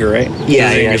she's younger, right?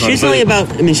 Yeah. She's only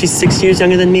about, I mean, she's 6 years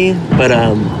younger than me, but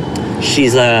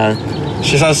she's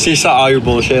She saw all your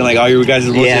bullshit, like all your guys'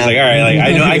 bullshit. Yeah. She's like, all right, like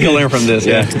I know I can learn from this.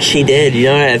 Yeah. She did. You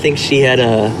know, I think she had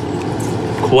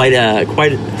quite a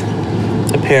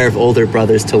pair of older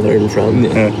brothers to learn from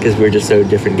because we're just so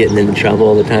different, getting into trouble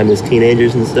all the time as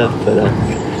teenagers and stuff. But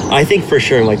I think for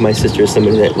sure, like my sister is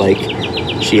somebody that like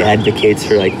she advocates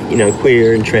for like, you know,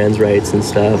 queer and trans rights and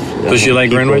stuff. Does she like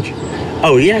Greenwich?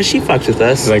 Oh yeah, she fucks with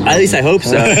us. Like, at least I hope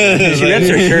so. She reps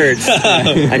her shirts.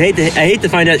 I'd hate to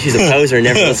find out she's a poser and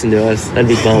never listen to us. I'd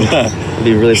be bummed. I'd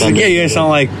be really bummed. Yeah, you guys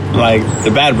sound like the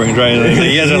Bad Brains, right?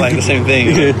 Like, you guys are like the same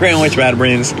thing. Greenwich, Bad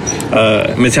Brains,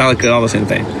 Metallica, all the same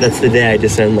thing. That's the day I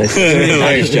disowned my sister.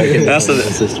 I'm just joking. That's my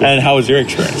sister. And how was your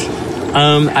experience?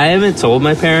 I haven't told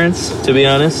my parents, to be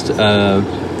honest. You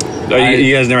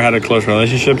guys never had a close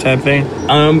relationship type thing?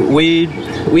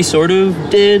 We sort of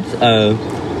did.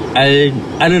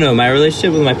 I don't know. My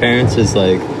relationship with my parents is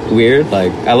like weird.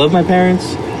 Like I love my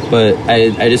parents, but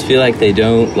I just feel like they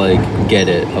don't like get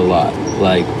it a lot.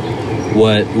 Like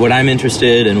what I'm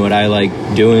interested in, what I like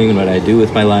doing, and what I do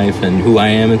with my life, and who I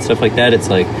am and stuff like that. It's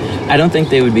like I don't think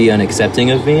they would be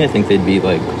unaccepting of me. I think they'd be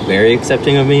like very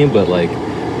accepting of me, but like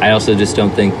I also just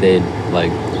don't think they'd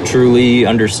like truly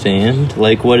understand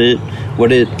like what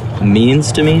it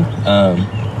means to me.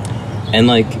 And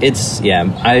like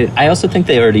I also think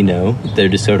they already know. They're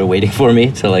just sort of waiting for me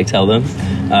to like tell them,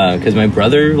 because my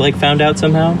brother like found out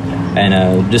somehow,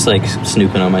 and just like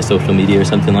snooping on my social media or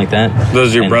something like that.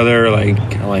 Does your brother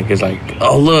like is like,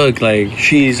 oh look, like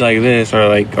she's like this, or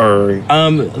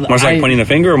more so like pointing the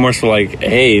finger, or more so like,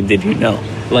 hey, did you know?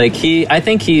 Like I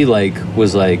think he like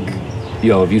was like,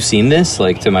 yo, have you seen this?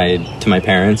 Like to my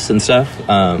parents and stuff.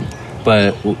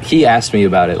 But he asked me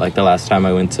about it like the last time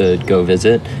I went to go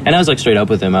visit, and I was like straight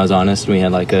up with him. I was honest. We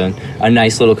had like a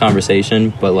nice little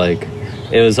conversation, but like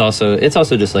it's also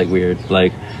just like weird.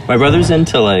 Like my brother's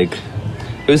into like,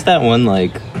 who's that one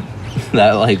like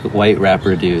that like white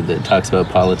rapper dude that talks about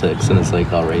politics and it's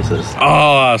like all racist.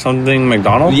 Oh, something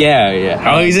McDonald?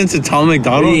 Yeah. Oh, he's into Tom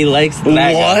McDonald? He likes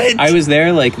that what? guy. I was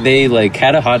there, like they like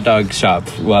had a hot dog shop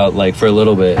like for a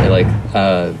little bit. Like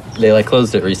they like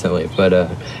closed it recently, but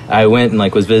I went and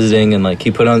like was visiting, and like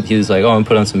he was like, oh, I'm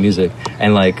put on some music,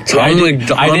 and like I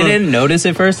didn't notice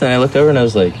it first, and I looked over and I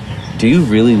was like, do you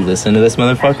really listen to this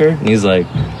motherfucker? And he's like,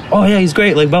 oh yeah, he's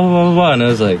great, like blah blah blah blah blah. And I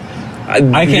was like,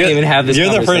 I can't even have this. You're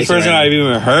the first conversation person right I've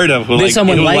even heard of who like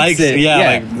someone who likes it.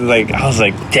 Yeah, like I was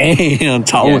like, damn,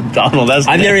 Tom McDonald.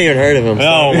 I've never even heard of him.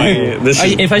 Oh my!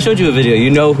 If I showed you a video, you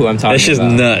know who I'm talking about. This is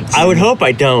nuts. I would hope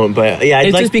I don't, but yeah,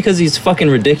 It's just because he's fucking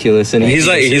ridiculous, and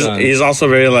he's also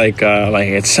very like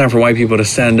it's time for white people to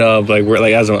stand up, like we're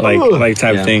like as a like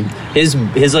type thing. His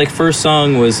like first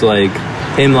song was like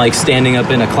him like standing up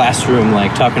in a classroom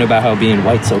like talking about how being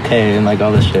white's okay and like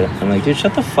all this shit. I'm like, dude,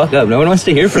 shut the fuck up. No one wants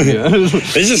to hear from you.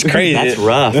 This is crazy. That's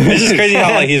rough. It's just crazy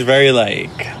how like he's very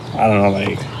like I don't know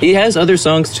like he has other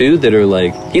songs too that are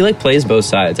like he like plays both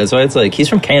sides. That's why it's like he's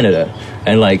from Canada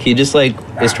and like he just like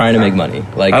is trying to make money.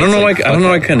 Like I don't know like I don't know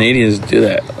why Canadians do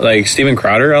that. Like Steven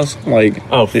Crowder also like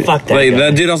oh fuck that like guy.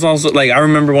 that dude also like I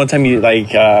remember one time he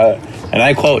like and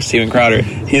I quote Steven Crowder.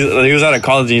 He was out of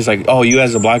college and he's like, "Oh, you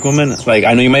as a black woman, like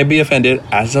I know you might be offended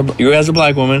you as a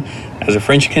black woman, as a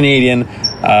French Canadian,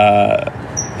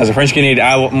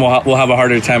 I will have a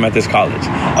harder time at this college."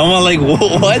 I'm like,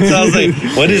 what? So I was like,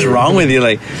 what is wrong with you?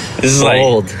 Like, this is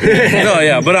old. Like, no,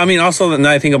 yeah, but I mean, also now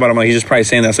I think about it, I'm like, he's just probably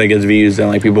saying that so he gets views, and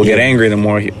like people get angry. The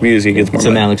more views he gets, more.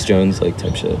 Some Alex Jones like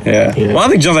type shit. Yeah. Well, I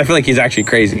think Jones. I feel like he's actually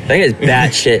crazy. That guy's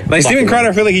bad shit. Like Steven Crowder,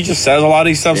 I feel like he just says a lot of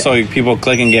these stuff, so like, people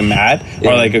click and get mad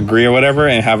or like agree or whatever,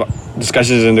 and have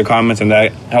discussions in the comments, and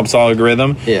that helps all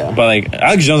algorithm. Yeah. But like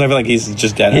Alex Jones, I feel like he's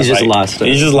just dead. He's just lost.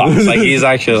 He's just lost. Like he's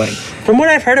actually like. From what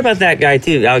I've heard about that guy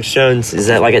too, Alex Jones, is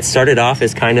that like it started off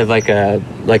as kind of like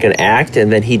an act,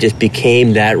 and then he just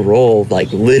became that role,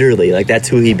 like literally, like that's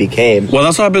who he became. Well,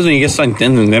 that's what happens when you get sunk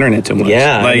into the internet too much.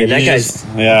 Yeah, like I mean,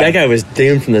 that guy was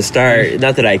doomed from the start.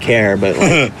 Not that I care, but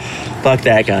like, fuck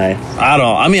that guy. I don't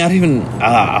know.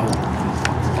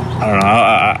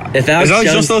 If Alex is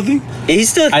Alex Jones Jones still a thing? He's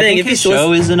still a thing. I think if his he's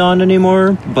show isn't on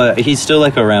anymore, but he's still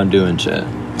like around doing shit.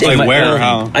 Like where or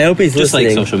how? I hope he's Just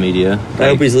listening. like social media. I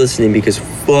hope he's listening because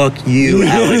fuck you,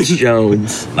 Alex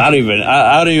Jones. Not even.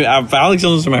 I don't even. If Alex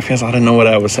Jones was in my face, I don't know what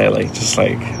I would say. Like just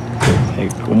like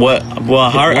what? Well,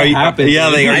 how are you? Happened? Yeah,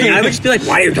 like I would just be like,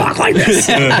 why do you talk like this?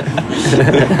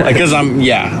 because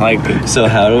So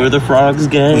how are the frogs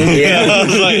gay? Yeah.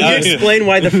 Can you explain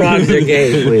why the frogs are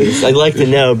gay, please? I'd like to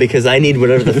know because I need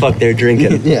whatever the fuck they're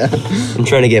drinking. Yeah. I'm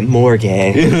trying to get more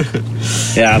gay.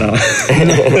 Yeah, I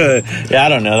don't. Yeah, I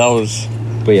don't know. That was.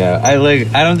 But yeah,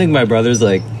 I don't think my brother's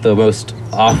like the most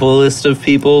awfulest of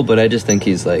people, but I just think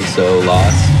he's like so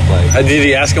lost. Like, Did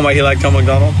you ask him why he liked Tom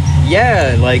McDonald?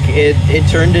 yeah, like it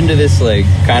turned into this like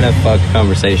kind of fucked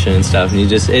conversation and stuff,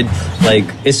 and like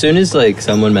as soon as like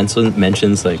someone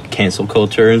mentions like cancel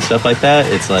culture and stuff like that,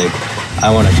 it's like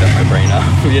I want to shut my brain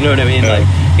off. You know what I mean? Yeah. Like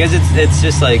because it's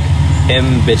just like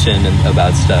him bitching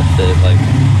about stuff that like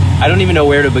I don't even know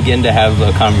where to begin to have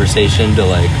a conversation to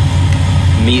like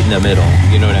meet in the middle.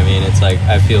 You know what I mean? It's like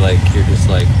I feel like you're just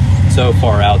like so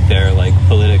far out there like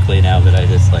politically now that I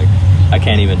just like I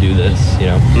can't even do this, you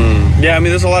know. Yeah, I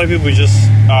mean there's a lot of people who just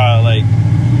like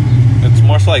it's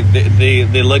more so like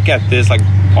they look at this like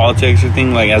politics or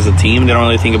thing like as a team. They don't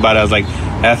really think about it as like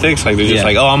ethics. Like they're just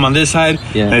like, oh, I'm on this side.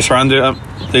 Yeah. And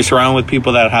they surround with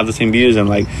people that have the same views, and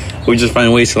like we just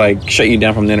find ways to like shut you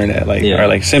down from the internet. Like or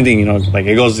like same thing, you know, like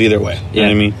it goes either way. You know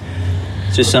what I mean?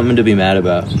 It's just something to be mad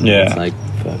about. Yeah. It's like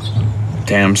fuck.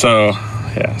 Damn. So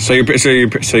yeah. So your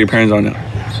parents don't know.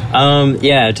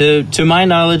 Yeah, to my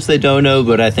knowledge they don't know,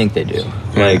 but I think they do.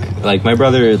 Like my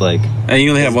brother like And you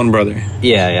only have one brother.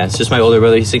 yeah, it's just my older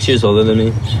brother. He's 6 years older than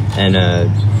me. And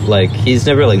like he's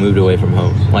never like moved away from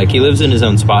home. Like he lives in his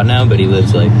own spot now, but he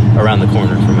lives like around the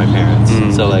corner from my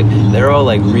parents. So like they're all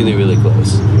like really, really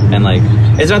close. And like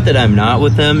it's not that I'm not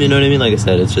with them, you know what I mean? Like I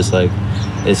said, it's just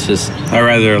I'd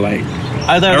rather like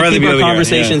I'd rather keep our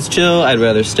conversations chill. I'd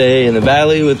rather stay in the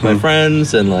valley with my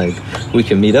friends, and like we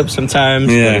can meet up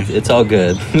sometimes. Yeah. But it's all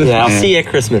good. Yeah, I'll see you at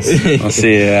Christmas. I'll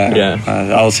see you. Yeah.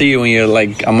 I'll see you when you're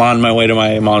like I'm on my way to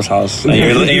my mom's house and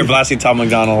you're blasting Tom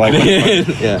McDonald like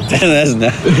Yeah. That's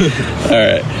not all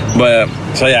right.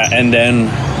 But so yeah, and then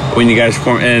when you guys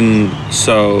form, and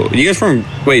so you guys from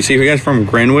you guys from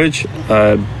Greenwich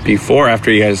before or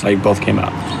after you guys like both came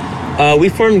out? We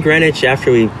formed Greenwich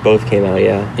after we both came out,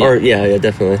 yeah. Or, yeah,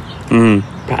 definitely.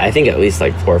 Mm-hmm. I think at least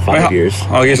like 4 or 5 years.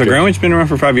 Oh, okay, so Greenwich been around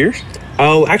for 5 years?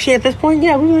 Oh, actually, at this point,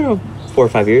 yeah, we've been around 4 or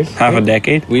 5 years. Half a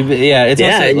decade? It's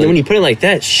also, like, when you put it like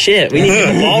that, shit, we need to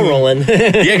get the ball rolling.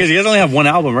 Yeah, because you guys only have one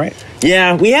album, right?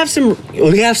 Yeah, we have some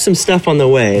stuff on the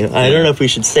way. I don't know if we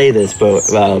should say this, but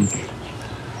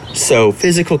so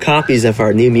physical copies of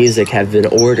our new music have been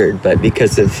ordered, but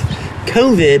because of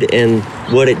COVID and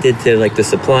what it did to like the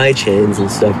supply chains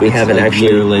and stuff. We haven't like actually.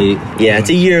 A year late. Yeah, it's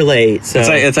a year late. So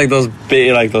It's like those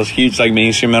big, like those huge, like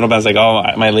mainstream metal bands. Like, oh,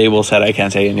 my label said I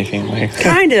can't say anything. Like,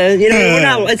 kinda, we're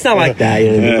not. It's not like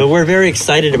that, but we're very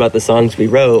excited about the songs we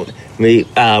wrote. We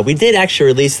did actually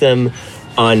release them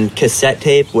on cassette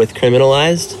tape with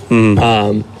Criminalized.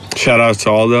 shout out to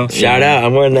Aldo. Shout out!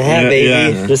 I'm wearing the hat, baby.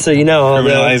 Yeah. Just so you know, Aldo,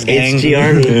 Criminalized gang. HG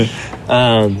Army.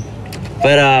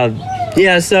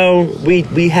 Yeah. So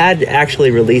we had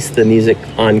actually released the music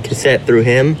on cassette through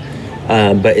him,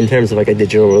 but in terms of like a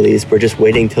digital release, we're just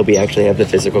waiting till we actually have the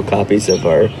physical copies of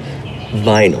our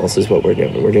vinyls. Is what we're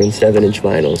doing. We're doing 7-inch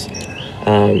vinyls.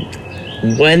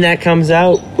 When that comes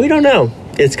out, we don't know.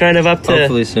 It's kind of up to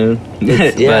hopefully soon.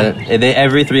 Yeah. But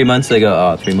every 3 months they go,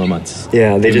 oh, 3 more months.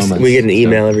 Yeah, we get an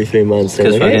email every 3 months.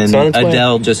 Because like, hey,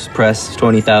 Adele just pressed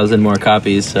 20,000 more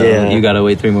copies, so you gotta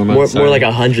wait 3 more months. More like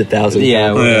 100,000.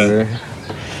 Yeah, whatever.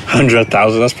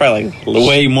 100,000. That's probably like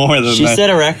way more than she that. set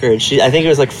a record. I think it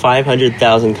was like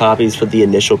 500,000 copies for the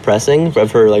initial pressing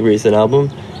of her like recent album,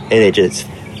 and it just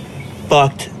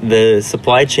fucked the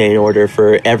supply chain order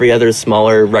for every other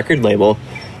smaller record label.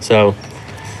 So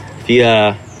if you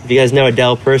guys know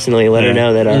Adele personally, let her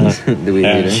know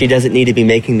that she doesn't need to be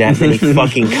making that many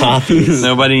fucking copies.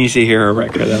 Nobody needs to hear her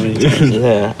record that many times.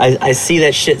 Yeah, I see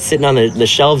that shit sitting on the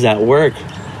shelves at work.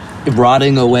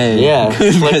 Rotting away. Yeah,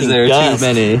 because there are dust.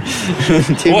 too many.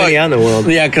 Too many out in the world.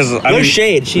 Yeah, because No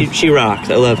shade. She rocks.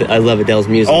 I love it. I love Adele's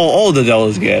music. Old Adele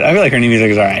is good. I feel like her new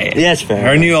music is alright. Yeah, that's fair.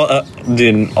 Her new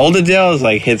old Adele is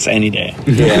like hits any day.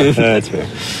 Yeah, that's fair.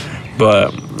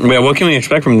 But yeah, what can we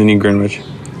expect from the new Greenwich?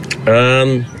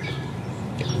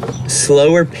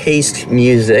 Slower paced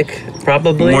music,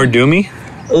 probably. More doomy?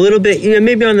 A little bit,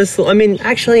 maybe on this. I mean,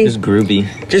 actually, Just groovy.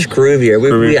 just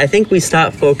groovier. I think we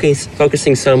stopped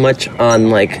focusing so much on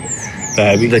like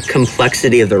the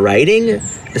complexity of the writing.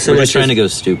 So We're just trying to go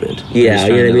stupid. Yeah, We're just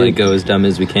trying to I mean? like go as dumb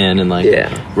as we can and like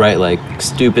Yeah. write like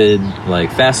stupid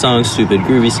like fast songs, stupid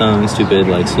groovy songs, stupid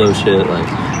like slow shit. Like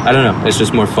I don't know. It's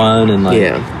just more fun and like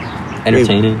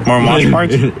entertaining. More mosh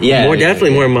parts? Yeah,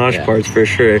 definitely more mosh parts for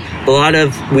sure.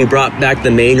 We brought back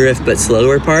the main riff but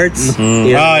slower parts. Oh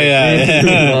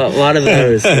yeah. A lot of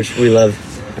those which we love.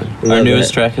 Our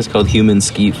newest track is called Human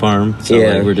Skeet Farm. So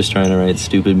like we're just trying to write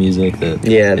stupid music that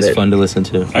is fun to listen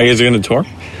to. Are you guys going to tour?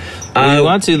 We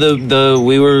want to.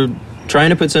 We were trying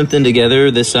to put something together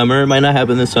this summer. It might not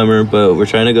happen this summer, but we're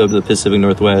trying to go up to the Pacific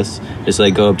Northwest. Just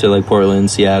like go up to like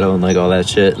Portland, Seattle, and like all that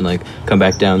shit, and like come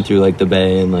back down through like the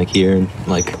Bay and like here and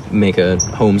like make a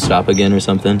home stop again or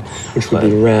something. Which would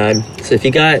be rad. So if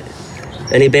you got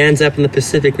any bands up in the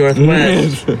Pacific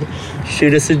Northwest,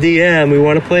 shoot us a DM. We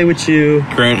want to play with you.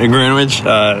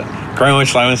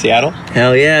 Greenwich live in Seattle?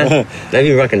 Hell yeah. That'd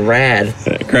be fucking rad.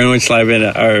 Greenwich live in,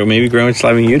 or maybe Greenwich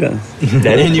live in Utah.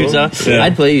 In Utah? Yeah.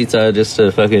 I'd play Utah just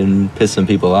to fucking piss some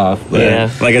people off.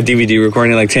 But Like a DVD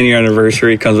recording, like 10-year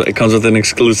anniversary. It comes with an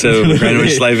exclusive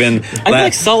Greenwich live in. I feel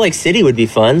like Salt Lake City would be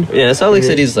fun. Yeah, Salt Lake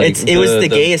City's like... It was the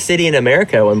gayest city in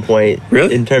America at one point.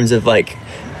 Really? In terms of like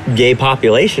gay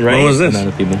population, right? When was this? amount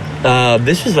of people.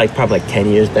 This was like probably like 10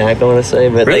 years back, I want to say.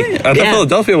 But Really? like, I thought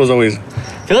Philadelphia was always...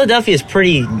 Philadelphia is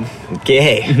pretty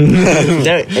gay.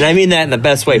 And I mean that in the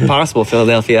best way possible,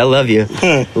 Philadelphia. I love you.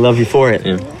 I love you for it.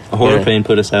 Yeah. Horror Pain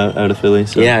put us out of Philly.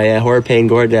 So. Yeah, Horror Pain,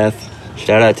 Gore Death.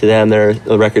 Shout out to them. They're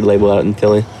a record label out in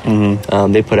Philly.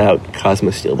 Mm-hmm. They put out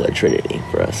Cosmos Steel Blood Trinity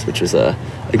for us, which was a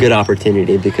good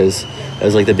opportunity because it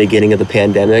was like the beginning of the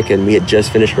pandemic and we had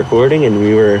just finished recording and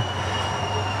we were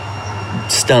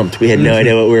stumped. We had no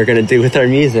idea what we were going to do with our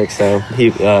music. So he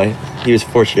was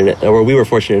fortunate, or we were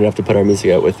fortunate enough to put our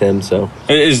music out with him. So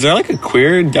is there like a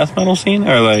queer death metal scene,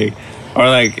 or like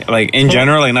in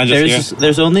general, like not just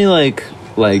there's only like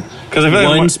because I feel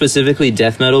one specifically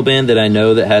death metal band that I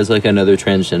know that has like another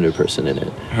transgender person in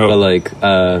it. Oh. But like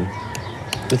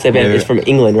what's that band? It's from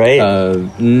England, right?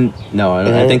 No,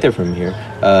 I think they're from here.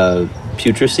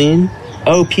 Putrescine.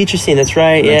 Oh, Putrescine, that's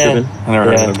right. Yeah, I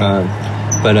never heard of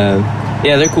them. But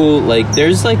yeah, they're cool. Like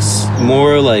there's like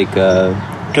more like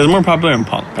because it's more popular in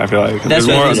punk. I feel like that's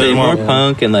there's more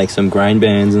punk and like some grind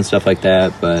bands and stuff like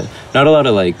that, but not a lot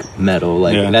of like metal.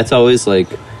 Like that's always like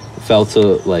felt to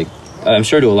like. I'm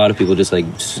sure to a lot of people just like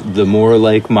the more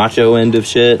like macho end of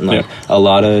shit and like a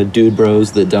lot of dude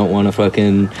bros that don't want to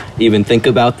fucking even think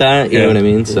about that. You know what I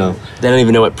mean? So they don't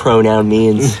even know what pronoun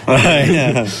means.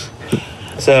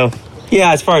 So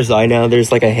yeah, as far as I know,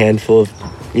 there's like a handful of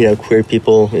queer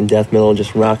people in death metal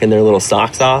just rocking their little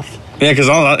socks off. Yeah,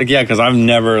 because I've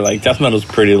never like death metal's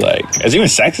pretty like it's even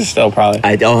sexist still probably.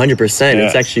 100%.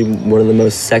 It's actually one of the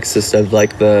most sexist of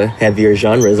like the heavier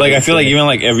genres. Like I feel like even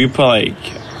like if you put like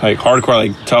like hardcore,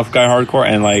 like tough guy hardcore,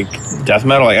 and like death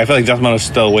metal. Like I feel like death metal is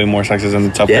still way more sexist than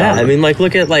the tough guy hardcore. I mean, like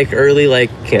look at like early like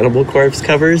Cannibal Corpse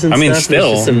covers and stuff. I mean,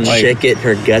 still just some like, shit getting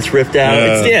her guts ripped out.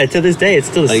 It's, to this day, it's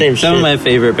still the like, same shit. Some of my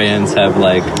favorite bands have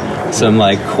like some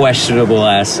like questionable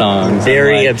ass songs,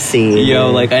 very like, obscene.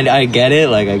 Yo, like I get it.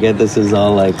 Like I get this is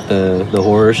all like the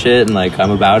horror shit, and like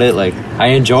I'm about it. Like I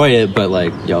enjoy it, but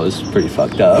like yo, it's pretty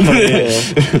fucked up.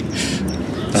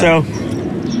 So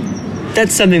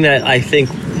that's something that I think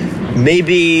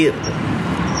maybe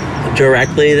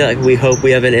directly that like, we hope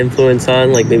we have an influence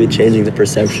on, like maybe changing the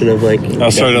perception of like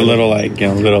sort of little like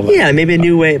little maybe a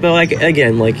new way, but like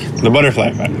again like the butterfly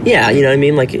effect. Yeah, you know what I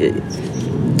mean, like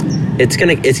it's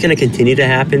gonna continue to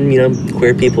happen. You know,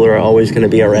 queer people are always gonna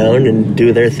be around and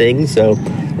do their thing. So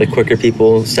the quicker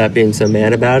people stop being so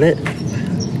mad about it,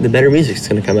 the better music's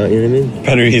gonna come out. You know what I mean?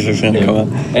 Better music's gonna come out.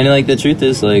 And like the truth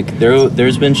is, like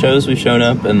there's been shows we've shown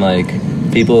up and like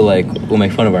people like will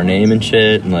make fun of our name and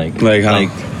shit, and like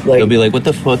they'll be like, what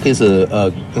the fuck is a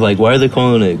like, why are they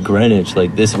calling it Greenwich?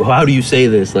 Like this, how do you say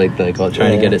this? Like all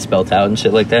trying to get it spelled out and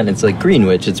shit like that. And it's like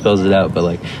Greenwich, it spells it out, but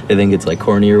like they think it's like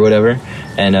corny or whatever.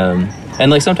 And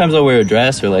like sometimes I'll wear a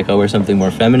dress or like I'll wear something more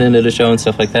feminine at a show and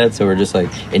stuff like that. So we're just like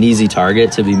an easy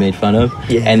target to be made fun of.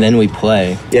 Yeah. And then we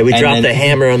play. Yeah, we drop the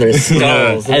hammer on their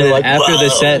skulls. And then like, after the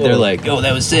set, they're like, oh,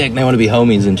 that was sick. And they want to be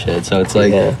homies and shit. So it's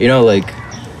like, you know, like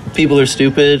people are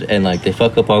stupid and like they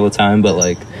fuck up all the time, but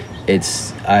like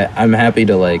I'm happy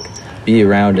to like be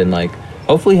around and like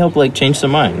hopefully help like change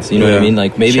some minds, you know what I mean?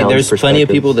 Like maybe there's plenty of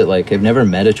people that like have never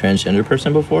met a transgender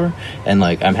person before, and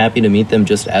like I'm happy to meet them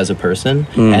just as a person,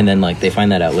 and then like they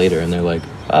find that out later and they're like,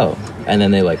 oh, and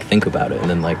then they like think about it and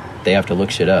then like they have to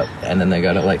look shit up and then they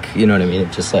gotta like, you know what I mean?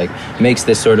 It just like makes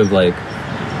this sort of like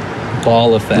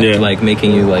ball effect, like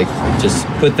making you like just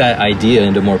put that idea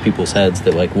into more people's heads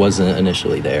that like wasn't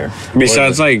initially there.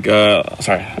 Besides like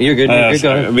sorry, you're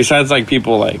good. Besides like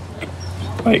people like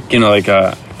you know like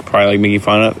probably like making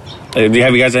fun of, have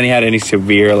you guys had any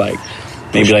severe like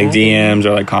maybe like DMs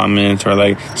or like comments or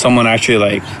like someone actually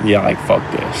like like fuck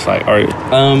this, like, or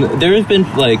there has been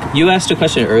like, you asked a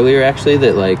question earlier actually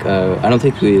that like I don't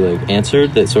think we like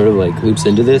answered, that sort of like loops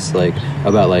into this, like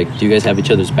about like, do you guys have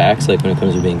each other's backs like when it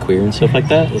comes to being queer and stuff like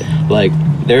that? Like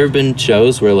there have been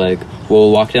shows where like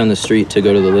we'll walk down the street to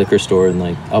go to the liquor store and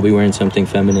like I'll be wearing something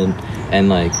feminine and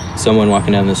like someone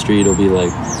walking down the street will be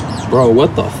like, bro,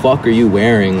 what the fuck are you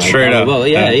wearing? Like, straight up. Well,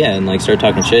 yeah, and like start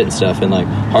talking shit and stuff. And like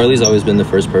Harley's always been the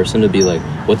first person to be like,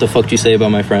 what the fuck do you say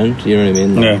about my friend? You know what I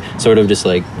mean? Like, sort of just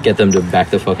like get them to back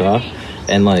the fuck off.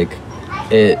 And like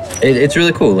it's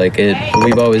really cool. Like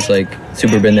we've always like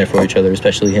super been there for each other,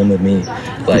 especially him with me.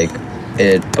 Like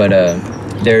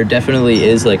there definitely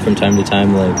is like from time to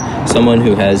time like someone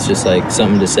who has just like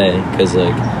something to say because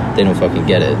like they don't fucking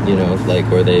get it, you know,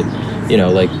 like, or they, you know,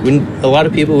 like when a lot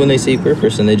of people when they see a queer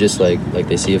person they just like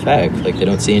they see a fag, like they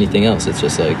don't see anything else. It's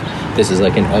just like this is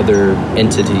like an other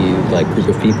entity, like group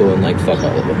of people, and like fuck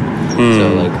all of them.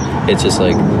 So like it's just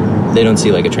like they don't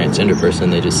see like a transgender person,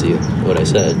 they just see what I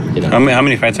said, you know. How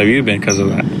many fights have you been because of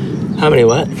that? How many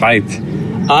what? Fights.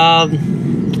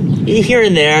 Here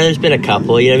and there's been a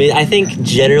couple, you know what I mean? I think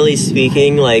generally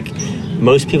speaking, like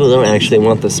most people don't actually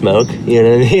want the smoke, you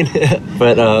know what I mean?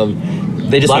 But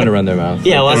they just want to run their mouth.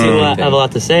 Yeah, a lot of people have a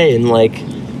lot to say, and like,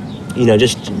 you know,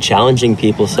 just challenging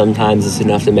people sometimes is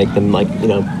enough to make them like, you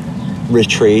know,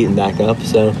 retreat and back up.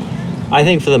 So I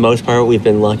think for the most part we've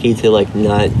been lucky to like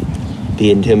not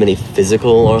be in too many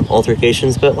physical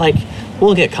altercations, but like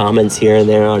we'll get comments here and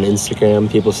there on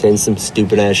Instagram, people saying some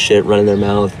stupid ass shit, running their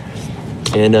mouth,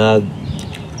 and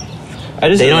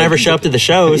they don't ever show up to the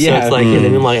show, so it's like, and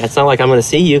then like, it's not like I'm gonna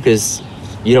see you because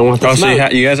you don't want the smoke. So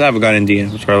you guys haven't gotten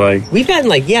DMs or like we've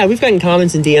gotten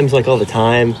comments and DMs like all the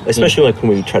time, especially like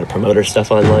when we try to promote our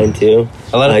stuff online too.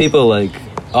 A lot of people like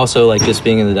also like just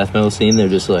being in the death metal scene, they're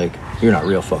just like, you're not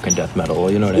real fucking death metal,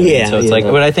 you know what I mean? So it's like,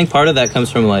 but I think part of that comes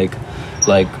from like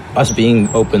us being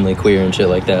openly queer and shit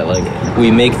like that. Like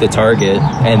we make the target,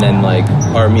 and then like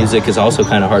our music is also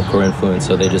kind of hardcore influence,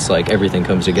 so they just like everything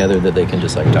comes together that they can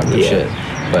just like talk their shit.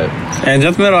 But and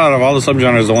death metal out of all the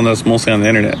subgenres is the one that's mostly on the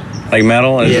internet. Like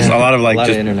metal is just a lot of like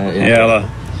just internet.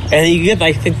 And you get,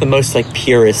 I think, the most like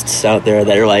purists out there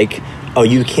that are like, oh,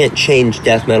 you can't change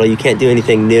death metal, you can't do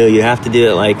anything new, you have to do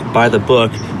it like by the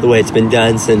book, the way it's been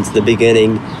done since the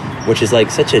beginning, which is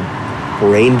like such a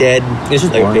brain dead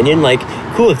like, opinion. Like,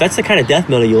 cool, if that's the kind of death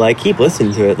metal you like, keep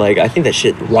listening to it. Like, I think that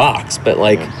shit rocks, but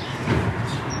like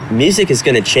music is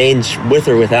going to change with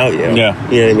or without you. Yeah.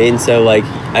 You know what I mean? So like,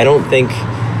 I don't think,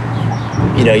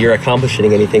 you know, you're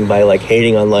accomplishing anything by like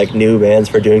hating on like new bands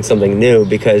for doing something new,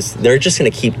 because they're just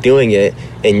going to keep doing it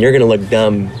and you're going to look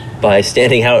dumb by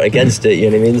standing out against it. You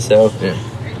know what I mean? So,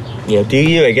 do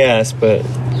you, I guess, but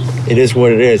it is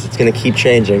what it is. It's going to keep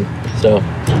changing. So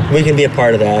we can be a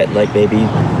part of that, and like maybe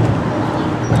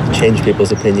change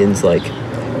people's opinions. Like,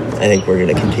 I think we're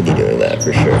going to continue doing that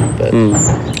for sure. But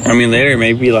I mean, later,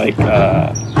 maybe like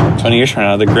 20 years from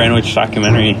now, the Greenwich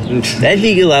documentary. That'd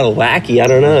be a little wacky. I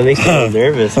don't know. It makes me a little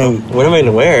nervous. What am I going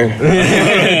to wear?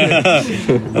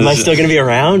 Am I still going to be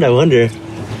around? I wonder.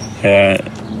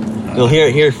 Yeah. You'll hear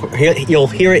it here. You'll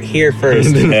hear it here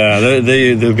first. Yeah,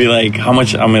 they'll be like, how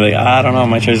much? I mean, like, I don't know. I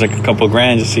might charge like a couple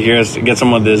grand just to hear us get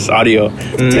some of this audio.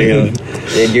 You're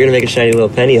gonna make a shiny little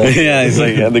penny. Yeah, it's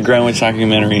like the Greenwich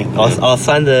documentary. I'll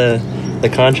sign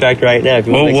the contract right now. If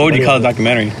you what would you call a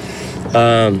documentary?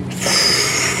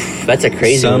 That's a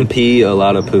crazy Some one. pee, a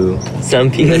lot of poo. Some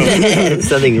pee.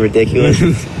 Something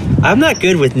ridiculous. I'm not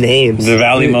good with names. The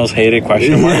Valley most hated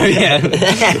question mark. Yeah.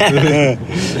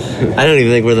 I don't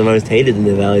even think we're the most hated in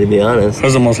the Valley, to be honest.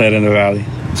 Who's the most hated in the Valley?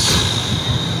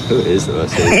 Who is the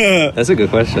most hated? That's a good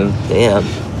question. Damn.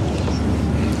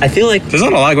 I feel like There's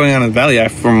not a lot going on in the Valley.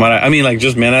 From what I mean, like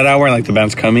just midnight hour and like the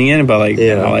band's coming in, but like,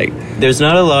 like there's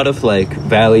not a lot of like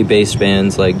Valley-based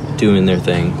bands like doing their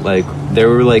thing. Like there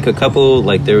were like a couple.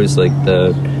 Like there was like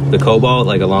the Cobalt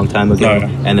like a long time ago,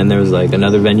 and then there was like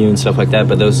another venue and stuff like that.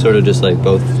 But those sort of just like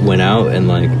both went out, and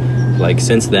like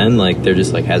since then like there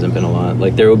just like hasn't been a lot.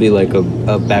 Like there will be like a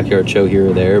backyard show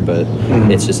here or there, but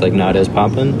it's just like not as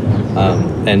poppin'.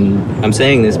 And I'm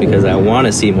saying this because I want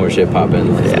to see more shit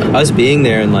poppin'. Like us being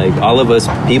there and like all of us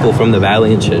people from the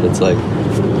Valley and shit. It's like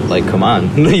come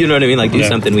on. You know what I mean? Like do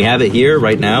something. We have it here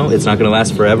right now. It's not gonna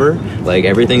last forever. Like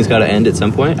everything's got to end at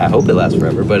some point. I hope it lasts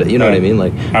forever, but you know what I mean?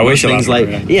 Like I wish things like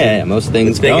most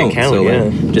things don't. So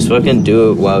like, just fucking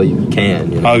do it while you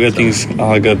can. You know? all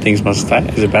good things must die.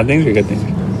 Is it bad things or good things?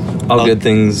 All good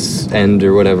things end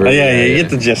or whatever. Yeah, you get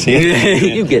the gist.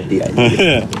 you get the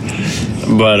idea.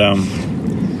 But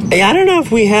Hey, I don't know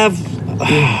if we have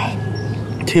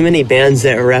too many bands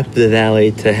that rep the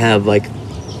Valley to have like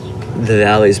the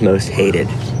Valley's most hated.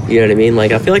 You know what I mean?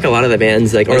 Like I feel like a lot of the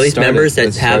bands, like or at least members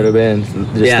that have a band,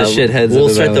 just the shitheads. We'll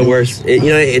start the worst.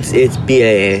 It's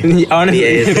BAA.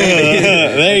 Honestly,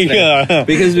 there you go.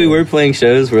 Because we were playing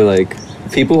shows where like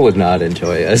people would not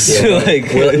enjoy us. Yeah.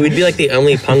 Like we'd be like the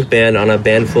only punk band on a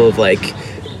band full of like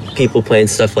people playing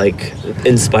stuff like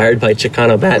inspired by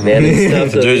Chicano Batman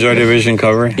and stuff. So Joy Division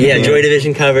cover. Yeah, Joy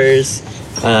Division covers.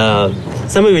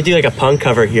 Somebody would do like a punk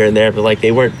cover here and there, but like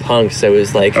they weren't punk, so it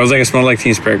was like It was like a Smell Like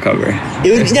Teen Spirit cover.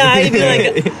 it was it'd be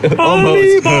like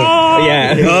almost.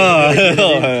 yeah.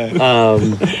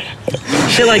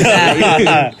 Shit like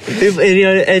that. You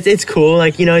know, it's cool.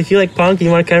 Like if you like punk, and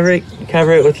you want to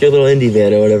cover it with your little indie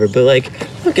band or whatever. But like,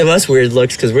 don't give us weird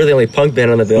looks because we're the only punk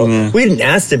band on the bill. We didn't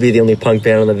ask to be the only punk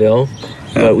band on the bill,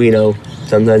 but we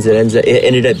sometimes it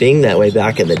ended up being that way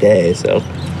back in the day. So,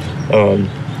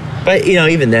 but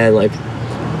even then, like,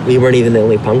 we weren't even the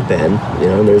only punk band.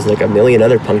 And there's like a million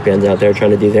other punk bands out there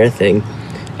trying to do their thing.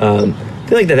 I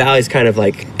feel like the Valley's kind of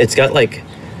like it's got like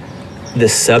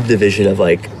this subdivision of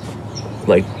like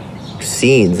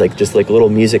scenes, like just like little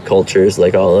music cultures,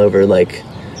 like all over, like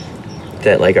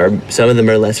that. Like some of them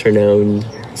are lesser known,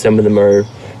 some of them are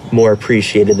more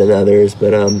appreciated than others.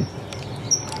 But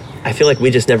I feel like we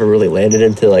just never really landed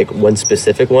into like one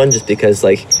specific one, just because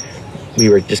like we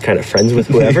were just kind of friends with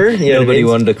whoever. Nobody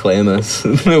wanted to claim us.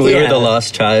 We were the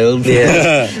lost child.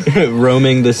 Yeah.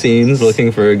 Roaming the scenes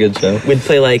looking for a good show. We'd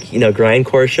play like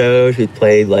grindcore shows. We'd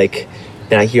play like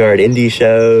backyard indie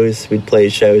shows. We'd play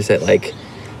shows at like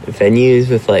venues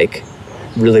with like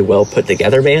really well put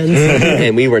together bands,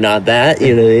 and we were not that.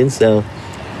 You know what I mean? So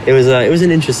it was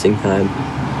an interesting time.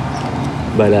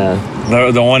 But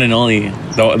the one and only,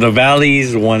 the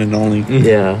Valley's one and only.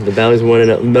 Yeah, the Valley's one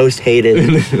and most hated.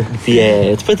 Yeah,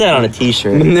 let's put that on a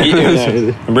T-shirt.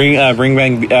 Bring back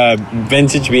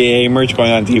vintage BA merch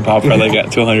going on Depop for like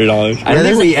 $200. I don't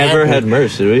think we ever had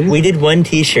merch, did we? We did one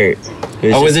T-shirt.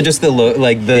 Was it just the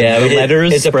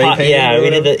letters spray painted? Yeah,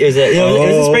 we did. It was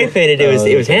a spray painted.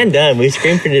 It was hand done. We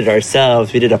screen printed it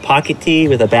ourselves. We did a pocket tee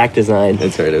with a back design.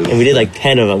 That's right. And we did like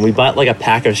 10 of them. We bought like a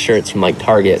pack of shirts from like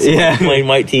Target. So like plain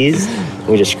white tees.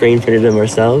 We just screen printed them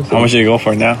ourselves. How much did you go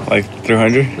for now? Like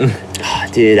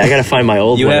 300? Dude, I gotta find my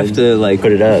old one. You have to like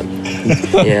put it up.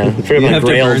 Yeah, you have to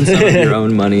burn some of your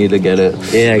own money to get it.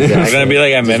 Yeah, exactly. It's gonna be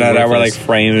like at midnight hour, like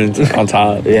framed on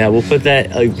top. Yeah, we'll put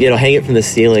that. Hang it from the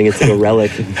ceiling. It's like a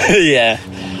relic. Yeah.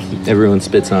 Everyone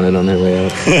spits on it on their way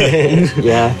out.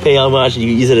 Yeah, pay how much? You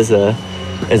use it as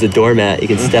a doormat. You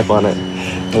can step on it.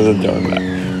 As a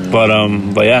doormat.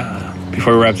 But yeah.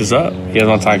 Before we wrap this up, you guys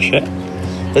want to talk shit?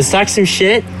 Let's talk some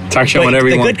shit. Talk shit whenever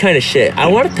you want. The good kind of shit. I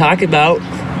want to talk about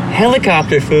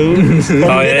helicopter food from the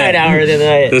midnight hour the other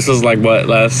night. This was like what,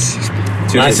 last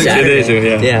 2 days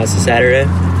ago? Yeah, it's a Saturday.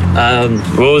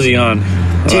 What was he on?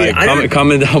 Dude,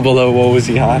 comment down below what was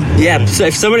he on. Yeah, so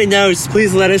if somebody knows,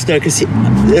 please let us know, because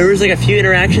there was like a few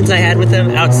interactions I had with him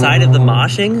outside of the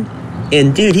moshing,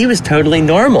 and dude, he was totally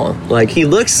normal. Like, he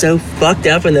looks so fucked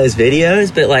up in those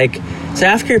videos, but like, so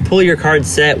after Pull Your Card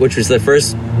Set, which was the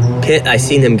first pit I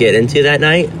seen him get into that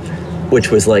night, which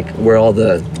was like where all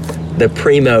the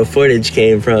primo footage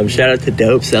came from. Shout out to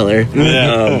Dope Seller.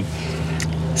 Yeah.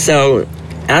 So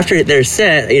after their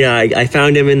set, you know, I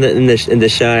found him in the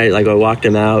show. I walked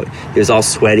him out. He was all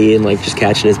sweaty and like just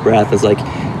catching his breath. I was like,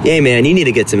 "Hey man, you need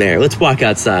to get some air. Let's walk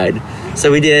outside."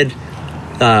 So we did.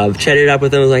 Chatted up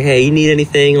with him. I was like, "Hey, you need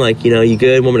anything? Like, you know, you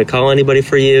good? Want me to call anybody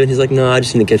for you?" And he's like, "No, I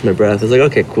just need to catch my breath." I was like,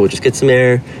 "Okay, cool. Just get some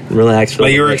air and relax."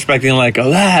 Like, you were expecting like a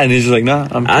lot, and he's just like, "Nah,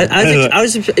 I'm." I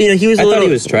was, you know, he was. I thought he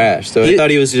was trash, so I thought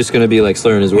he was just gonna be like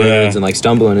slurring his words and like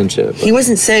stumbling and shit. But he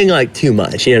wasn't saying like too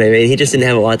much, you know what I mean? He just didn't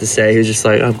have a lot to say. He was just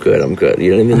like, I'm good.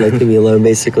 You know what I mean? Like, leave me alone,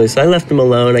 basically. So I left him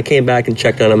alone. I came back and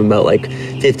checked on him about like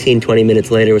 15, 20 minutes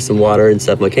later with some water and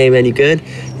stuff. I'm like, "Hey man, you good?"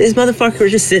 This motherfucker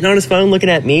was just sitting on his phone looking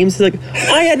at memes. He's like,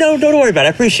 "Oh yeah, no, don't worry about it.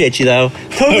 I appreciate you though.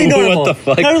 Totally normal. What the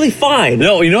fuck? Totally fine."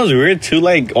 No, you know what's weird? 2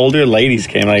 like older ladies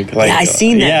came. Like yeah, I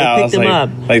seen that. Yeah, they picked him up.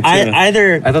 Like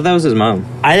either I thought that was his mom.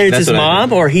 Either it's his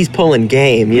mom or he's pulling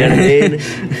game. You know what I mean?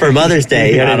 For Mother's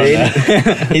Day. You know what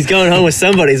I mean? He's going home with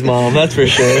somebody's mom. That's for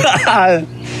sure.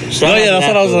 No, yeah, that's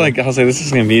what I was like. I was like, this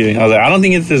is confusing. I was like, I don't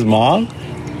think it's his mom.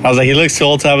 I was like, he looks too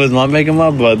old to have his mom pick him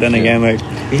up, but then again, like,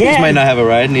 he just might not have a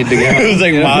ride, need to go. it was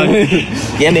like, Mom.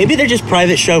 Yeah, maybe they're just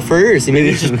private chauffeurs. Maybe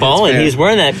he's just balling. He was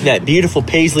wearing that beautiful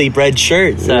paisley bread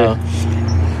shirt. So,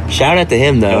 shout out to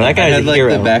him though. That guy's had a like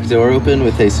hero. the back door open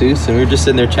with Jesus, and we were just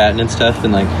sitting there chatting and stuff.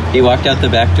 And like, he walked out the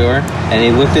back door, and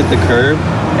he looked at the curb,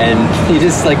 and he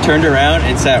just like turned around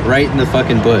and sat right in the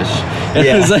fucking bush. And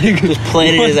it was like, just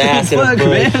planted his ass in a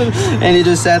bush. Man? And he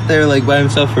just sat there like by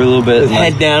himself for a little bit,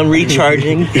 head down,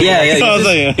 recharging. Yeah.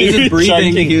 He was just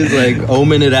breathing. He was like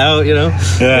oming it out, you know.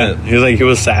 Yeah, he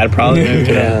was sad probably.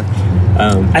 Yeah.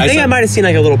 I think I might have seen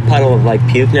like a little puddle of like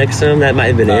puke next to him. That might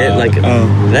have been it. Like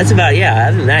that's about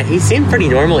other than that, he seemed pretty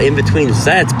normal in between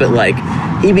sets, but like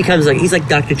he becomes like he's like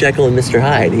Dr. Jekyll and Mr.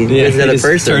 Hyde. He's another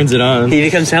person. Turns it on. He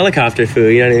becomes helicopter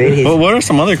food. You know what I mean? But what are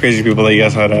some other crazy people that you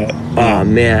guys had at? Oh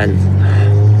man,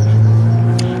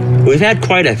 we've had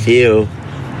quite a few.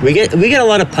 We get a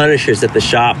lot of punishers at the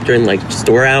shop during like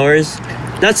store hours.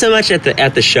 Not so much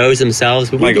at the shows themselves.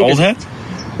 But like old heads.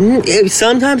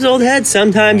 Sometimes old heads,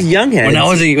 sometimes young heads. When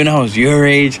I was your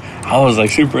age, I was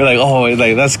like super like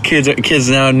that's kids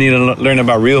now need to learn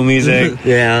about real music.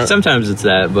 Yeah. Sometimes it's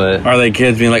that, but are they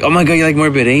kids being like, "Oh my god, you like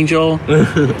Morbid Angel?"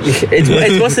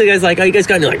 it's mostly guys like, "Oh, you guys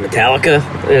got any like Metallica?"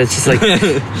 And it's just like,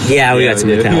 yeah, we got some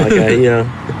Metallica. You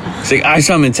know. It's like, I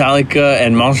saw Metallica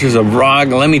and Monsters of Rock.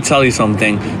 Let me tell you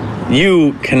something.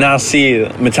 You cannot see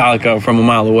Metallica from a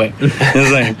mile away.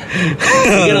 It's like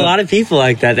you get a lot of people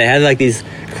like that. They had like these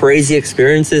crazy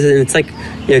experiences, and it's like,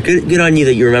 good on you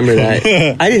that you remember that.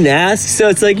 I didn't ask, so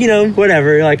it's like,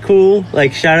 whatever. Like, cool.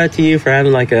 Like, shout out to you for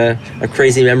having like a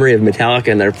crazy memory of Metallica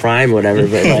in their prime, whatever.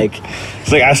 But like,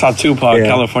 it's like I saw Tupac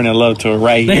California Love Tour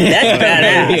right here. That's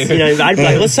badass. I'd be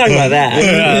like, let's talk about that.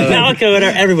 Metallica,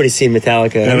 whatever. Everybody's seen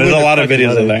Metallica. Yeah, there's a lot of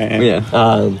videos of that.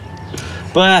 Yeah.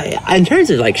 But in terms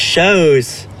of like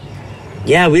shows,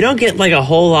 we don't get like a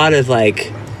whole lot of like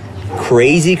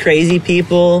crazy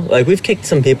people. Like, we've kicked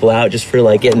some people out just for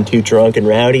like getting too drunk and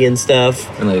rowdy and stuff,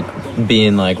 and like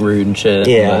being like rude and shit.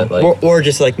 Yeah, but, like, or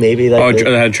just like maybe like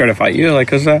they try to fight you, like,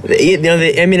 cause that.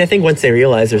 I think once they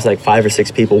realize there's like 5 or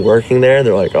 6 people working there,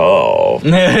 they're like, oh,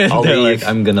 I'll leave. Like,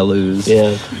 I'm gonna lose.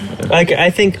 Yeah. Like, I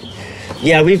think.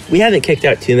 Yeah, we haven't kicked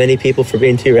out too many people for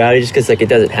being too rowdy, just because like it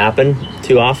doesn't happen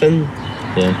too often.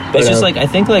 Yeah, but it's just like, I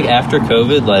think like after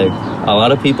COVID, like a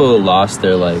lot of people lost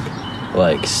their like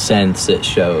sense at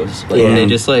shows. Like they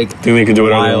just like think they can do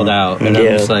it wild out, and I'm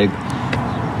just like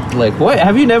what?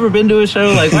 Have you never been to a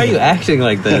show? Like, why are you acting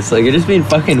like this? Like, you're just being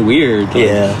fucking weird. Like,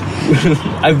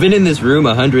 I've been in this room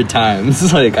 100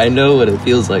 times. Like, I know what it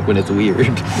feels like when it's weird.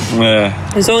 Yeah.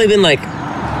 There's only been like,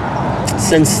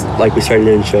 since like we started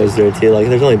doing shows there too, like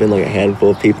there's only been like a handful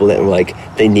of people that were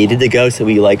like they needed to go, so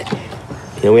we like,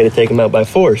 we had to take them out by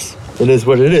force. It is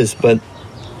what it is. But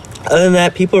other than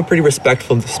that, people are pretty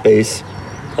respectful of the space.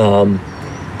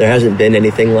 There hasn't been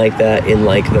anything like that in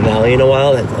like the Valley in a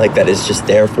while. That is just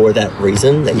there for that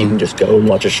reason, that you can just go and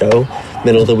watch a show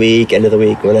middle of the week, end of the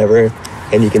week, whatever.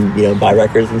 and you can buy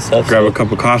records and stuff. Grab a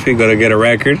cup of coffee, go to get a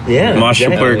record. Yeah, Mosh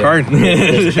will play your card.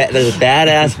 There's a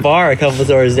badass bar a couple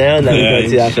doors down that we go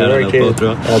to after work too.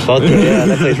 Yeah,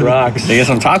 that place rocks. They get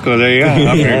some tacos. There you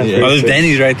go. There's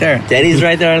Denny's right there. Denny's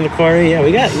right there on the corner. Yeah,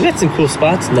 we got some cool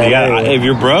spots in that area. If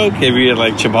you're broke, if you're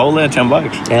like Chipotle,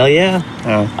 $10. Hell yeah.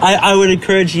 Oh. I would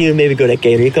encourage you to maybe go to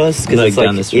Gay Rico's because it's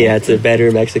down the street. it's a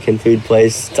better Mexican food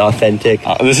place. It's authentic.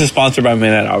 This is sponsored by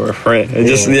Midnight Hour. Right?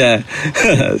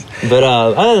 But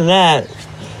other than that,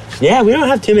 yeah, we don't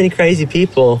have too many crazy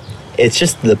people. It's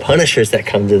just the punishers that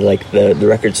come to like the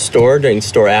record store during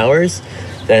store hours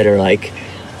that are like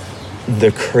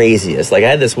the craziest. Like I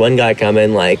had this one guy come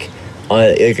in like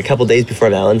a couple days before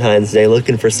Valentine's Day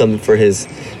looking for something for his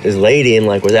lady and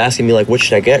like was asking me like what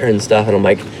should I get her and stuff, and I'm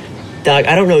like, Doc,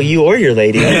 I don't know you or your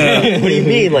lady. What do you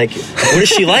mean? Like, what is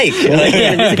she like?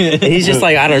 And he's just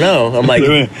like, I don't know. I'm like,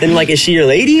 then like, is she your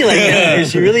lady? Like,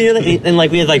 is she really your lady? And like,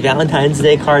 we had like Valentine's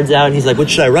Day cards out, and he's like, what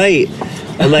should I write?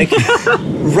 I'm like,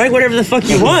 write whatever the fuck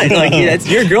you want. Like, that's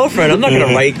your girlfriend. I'm not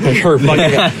gonna write her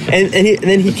fucking. And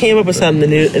then he came up with something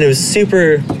new, and it was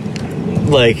super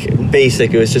like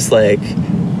basic. It was just like,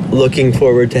 looking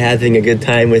forward to having a good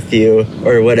time with you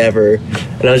or whatever.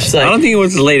 And I was just like, I don't think it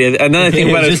was late. And then I think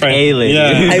about it, just alien.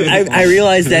 Yeah. I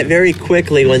realized that very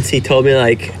quickly once he told me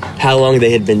like how long they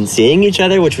had been seeing each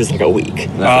other, which was like a week.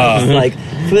 Like,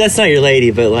 well, that's not your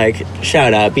lady, but like,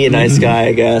 shout out, be a nice guy,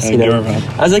 I guess. I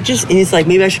was like, and he's like,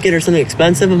 maybe I should get her something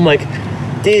expensive. I'm like,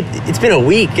 dude, it's been a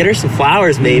week. Get her some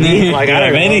flowers, maybe. Like, I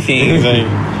don't know. Anything.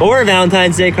 Or a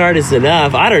Valentine's Day card is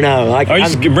enough. I don't know. Like, or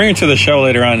just bring her to the show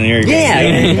later on. And here you go.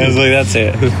 Yeah. I was like, that's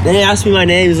it. Then he asked me my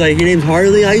name. He's like, your name's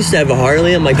Harley? I used to have a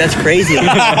Harley. I'm like, that's crazy. And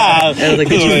I was like,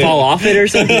 did you fall off it or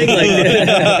something?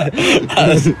 Like,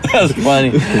 that's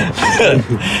funny.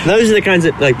 those are the kinds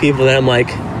of like people that I'm like,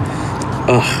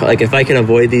 oh, like if I can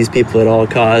avoid these people at all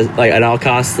costs,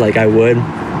 like I would.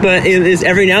 But it is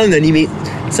every now and then you meet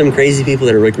some crazy people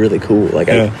that are like really cool. Like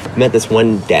I met this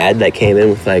one dad that came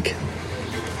in with like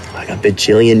a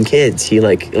bajillion kids. He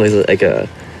like was like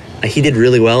he did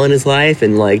really well in his life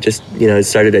and like just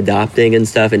started adopting and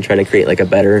stuff and trying to create like a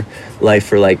better life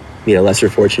for like lesser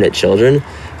fortunate children.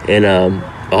 And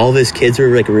all of his kids were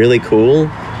like really cool.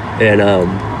 And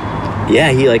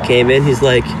he like came in. He's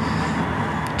like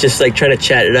just like trying to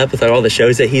chat it up with like all the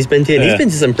shows that he's been to. And he's been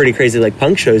to some pretty crazy like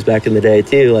punk shows back in the day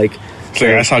too. Like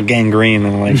I saw Gangrene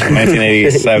in like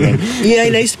 1987. Yeah,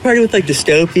 and I used to party with like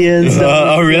Dystopia and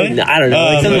stuff. Oh, really? I don't know,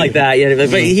 like something like that. Yeah,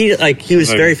 but he was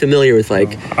very familiar with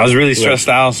like. I was really stressed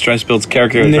out. Stress builds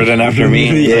character written after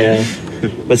me. Yeah,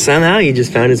 but somehow he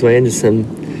just found his way into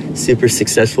some super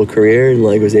successful career and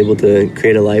like was able to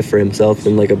create a life for himself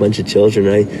and like a bunch of children.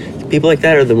 People like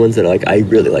that are the ones that like I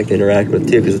really like to interact with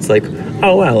too, because it's like,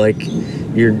 oh wow, like.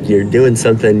 You're doing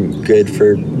something good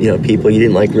for people. You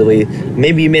didn't like really,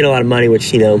 maybe you made a lot of money, which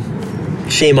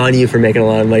shame on you for making a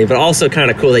lot of money, but also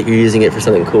kind of cool that you're using it for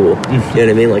something cool. You know what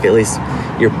I mean? Like at least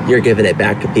you're giving it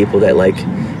back to people that like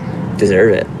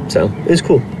deserve it. So it was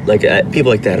cool. Like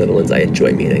people like that are the ones I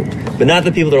enjoy meeting, but not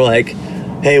the people that are like,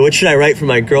 hey, what should I write for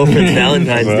my girlfriend's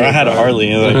Valentine's Day? I had a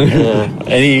Harley. Like,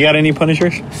 you got any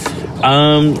punishers?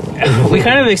 We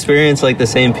kind of experience like the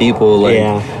same people.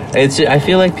 Like, I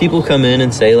feel like people come in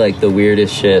and say like the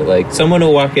weirdest shit. Like someone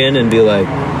will walk in and be like,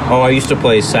 "Oh, I used to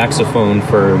play saxophone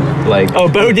for like." Oh,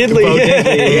 Bo Diddley.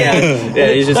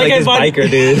 Yeah, he's just like this biker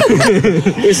dude.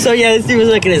 This dude was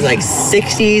like in his like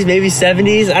 60s, maybe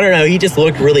 70s. I don't know. He just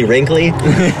looked really wrinkly. He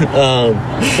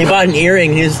bought an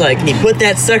earring. He was like, he put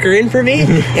that sucker in for me,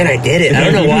 and I did it. I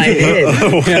don't know why I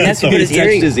did. That's what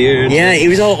his ear. Yeah, he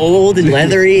was all old and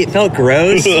leathery. It felt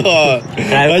gross.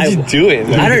 How'd you do it?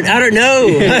 I don't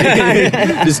know.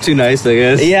 Just too nice, I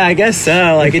guess. Yeah, I guess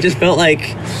so. Like it just felt like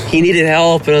he needed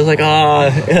help, and I was like, oh,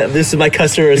 this is my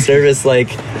customer service like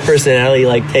personality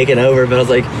like taking over. But I was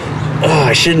like, oh,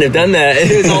 I shouldn't have done that.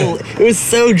 It was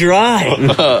so dry.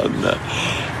 Oh,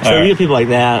 no. So we get people like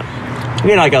that.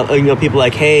 We get like people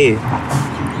like, hey,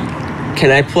 can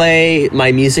I play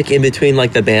my music in between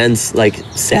like the band's like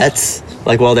sets,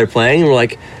 like while they're playing? And we're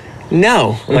like,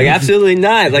 no, like absolutely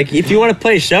not. Like if you want to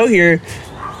play a show here,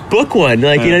 book one,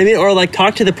 like you know what I mean, or like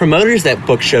talk to the promoters that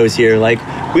book shows here. Like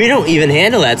we don't even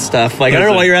handle that stuff. Like I don't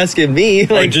know why you're asking me.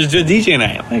 Like or just do a DJ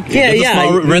night. Like,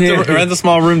 rent the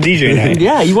small room DJ night.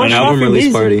 Yeah, you want an album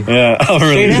release party. Yeah, album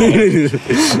release.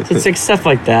 It's like stuff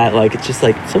like that. Like it's just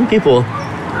like some people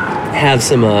have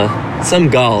some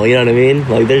gall. You know what I mean?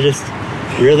 Like they're just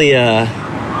really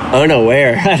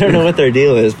unaware. I don't know what their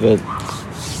deal is, but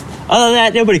other than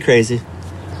that, nobody crazy.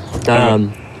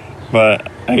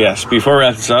 But I guess before we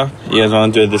wrap this up, you guys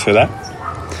want to do this or that?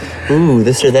 Ooh,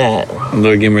 this or that. A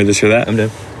little game of this or that. I'm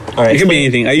done. All right. It could be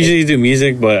anything. I usually do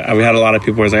music, but we had a lot of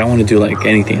people who was like, I want to do like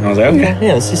anything. I was like, okay.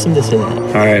 Yeah, let's do some this and that.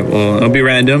 All right, well, it'll be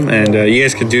random, and you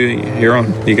guys could do your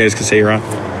own. You guys could say your own.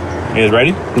 You guys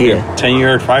ready? Yeah.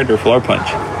 10-yard fight or floor punch?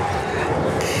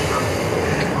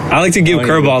 I like to give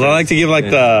curveballs. I like to give like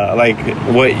the, like,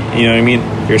 what, you know what I mean?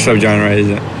 Your subgenre is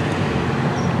it?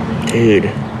 Dude.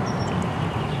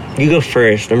 You go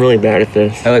first. I'm really bad at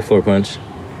this. I like floor punch.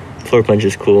 Floor punch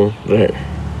is cool, but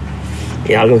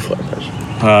yeah, I'll go floor punch.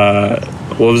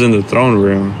 What was in the throne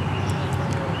room?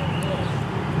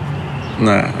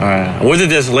 Nah, was it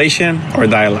Desolation or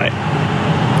Dying Light?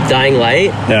 Dying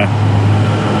Light? Yeah.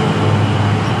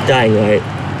 Dying Light.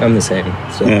 I'm the same.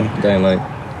 So Yeah. Dying Light.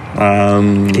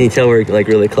 Can you tell we're like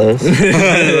really close?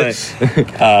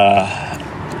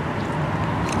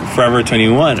 Forever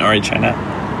 21 or China.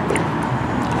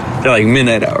 They're like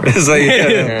midnight hours. It's like,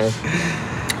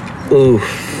 Ooh.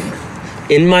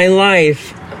 In my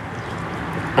life,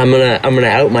 I'm gonna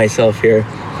out myself here.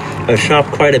 I've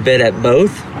shopped quite a bit at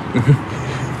both.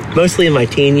 Mostly in my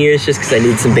teen years, just because I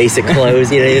need some basic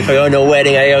clothes. You know, if I go to a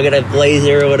wedding, I get a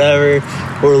blazer or whatever,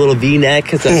 or a little V-neck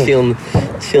because I'm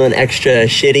feeling extra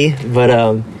shitty. But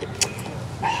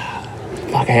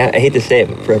fuck, I hate to say it,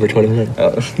 but Forever 21. I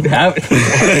was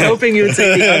hoping you would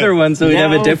say the other one, so we'd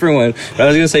have a different one. But I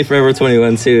was gonna say Forever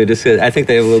 21 too, just because I think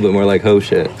they have a little bit more like ho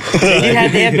shit. They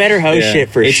have better host shit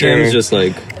for sure. H&M's just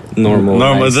like normal.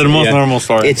 normal. It's the most Yeah. normal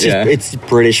store. It's just it's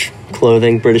British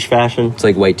clothing, British fashion. It's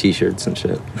like white t-shirts and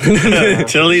shit.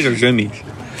 Tilly's or Zoomies?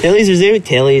 Tilly's or Zoo?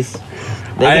 Tilly's.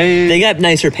 They got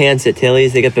nicer pants at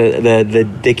Tilly's. They got the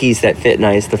Dickies that fit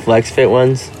nice, the flex fit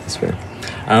ones. That's fair.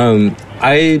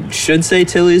 I should say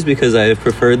Tilly's because I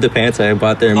preferred the pants I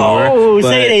bought there more. Oh, but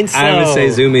say it ain't so. I would say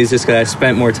Zoomies just because I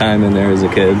spent more time in there as a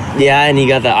kid. Yeah, and you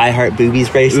got the I Heart Boobies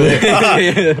bracelet.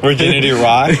 Virginity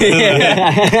Rock?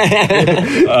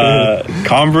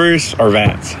 Converse or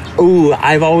Vans? Ooh,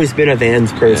 I've always been a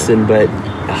Vans person, but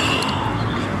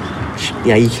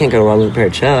yeah, you can't go wrong with a pair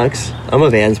of Chucks. I'm a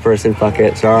Vans person. Fuck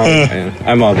it. Sorry. Yeah,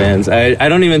 I'm all Vans. I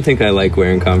don't even think I like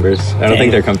wearing Converse. I don't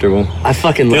think they're comfortable. I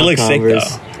fucking love look sick,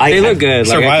 Converse. though. They look good.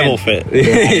 Like, Survival fit.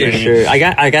 Yeah, for sure.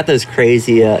 I got those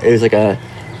crazy. It was like a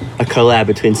collab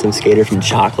between some skater from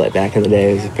Chocolate back in the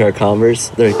day. It was a pair of Converse.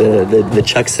 They're like the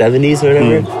Chuck 70s or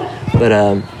whatever. But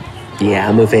yeah,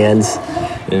 I'm a Vans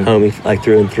homie, like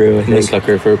through and through. I I'm a think.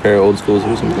 sucker for a pair of old schools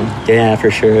or something. Yeah,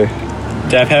 for sure.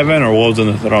 Death Heaven or Wolves in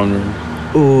the Throne Room?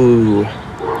 Ooh,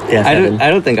 Death Heaven. I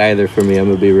don't think either for me. I'm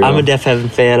gonna be real. I'm a Death Heaven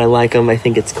fan. I like them. I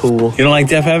think it's cool. You don't like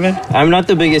Death Heaven? I'm not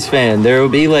the biggest fan. There will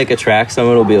be like a track.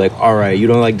 Someone will be like, "All right, you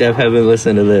don't like Death Heaven?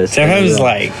 Listen to this." Death Heaven's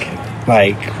like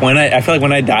when I feel like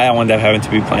when I die, I want Death Heaven to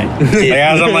be playing.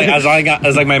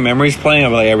 As my memories playing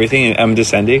of like everything, and I'm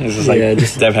descending. It's just like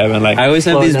just Death Heaven. Like I always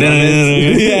have these moments.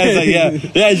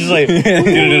 it's just like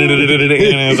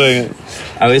it's like.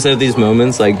 I always have these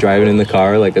moments like driving in the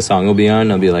car, like a song will be on,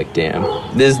 and I'll be like, "Damn,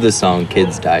 this is the song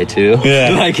kids die to."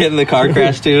 Yeah. Like get in the car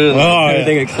crash to, and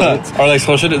everything explodes. Or like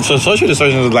social distortion is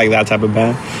like that type of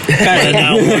band. When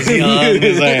I was young,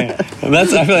 it's like, I feel like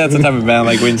that's the type of band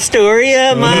like when Story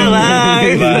of my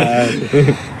life.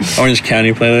 Orange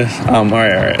County playlist. All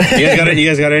right. You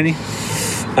guys got any?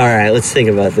 All right, let's think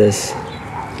about this.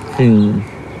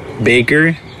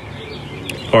 Baker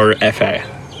or FA?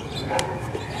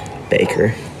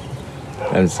 Baker.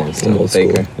 I'm saying some Old school.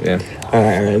 Baker. Yeah. All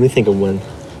right. Let me think of one.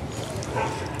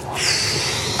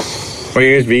 Are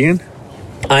you guys vegan?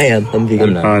 I am. I'm vegan.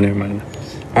 I'm not. Oh, never mind.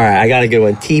 All right, I got a good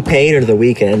one. T-Pain or The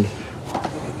Weeknd?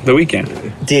 The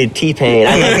Weeknd. Dude, T-Pain.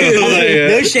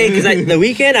 No shade, because The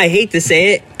Weeknd, I hate to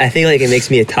say it, I think like it makes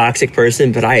me a toxic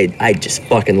person, but I just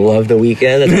fucking love The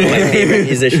Weeknd. That's one of my favorite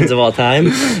musicians of all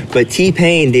time. But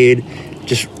T-Pain, dude,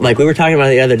 just like we were talking about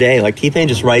the other day, like T-Pain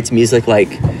just writes music like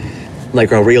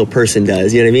a real person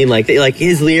does. You know what I mean? Like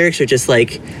his lyrics are just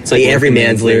like the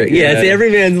everyman's lyrics. Yeah, it's the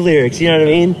everyman's lyrics. You know what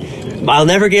I mean? I'll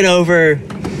never get over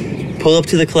pull up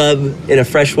to the club in a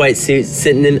fresh white suit,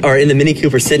 sitting in the Mini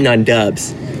Cooper, sitting on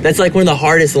dubs. That's like one of the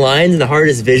hardest lines and the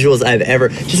hardest visuals I've ever.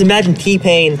 Just imagine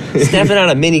T-Pain stepping on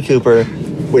a Mini Cooper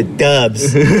with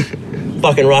dubs,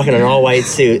 fucking rocking an all white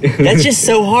suit. That's just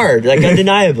so hard, like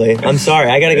undeniably. I'm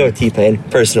sorry, I gotta go with T-Pain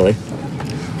personally.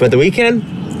 But The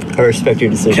Weeknd, I respect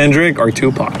your decision. Kendrick or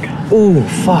Tupac? Ooh,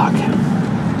 fuck.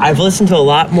 I've listened to a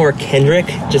lot more Kendrick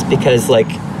just because like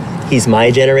he's my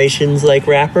generation's like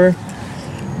rapper.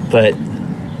 But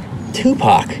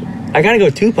Tupac, I gotta go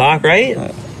with Tupac, right?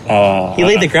 He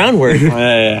laid the groundwork.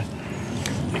 Yeah.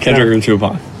 Kendrick or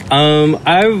Tupac?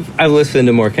 I've listened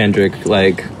to more Kendrick.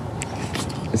 Like,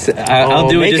 I'll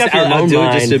do it just. I'll do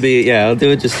it just to be. Yeah, I'll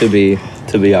do it just to be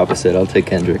opposite. I'll take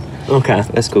Kendrick. Okay,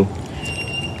 that's cool.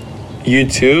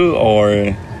 U2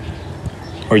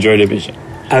 or Joy Division?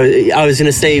 I was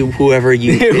gonna say whoever is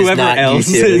Whoever not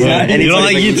else U2. is not- You don't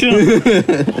like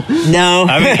U2? No.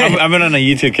 I've been on a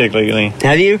U2 kick lately.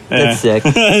 Have you? Yeah. That's sick.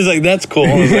 It's like, that's cool.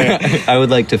 It's like, I would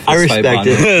like to. I respect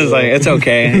it. it's like, it's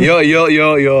okay.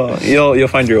 You'll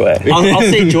find your way. I'll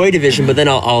say Joy Division, but then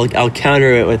I'll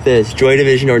counter it with this: Joy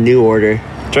Division or New Order.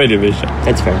 Joy Division.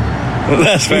 That's fair.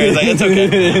 That's fair. It's like, it's okay.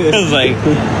 It's like,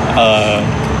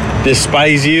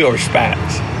 Despise You or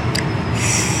Spaz?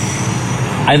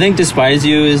 I think Despise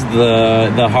You is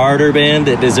the harder band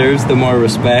that deserves the more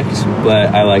respect, but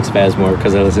I like Spaz more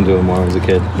because I listened to him more as a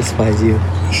kid. Despise You.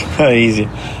 Easy.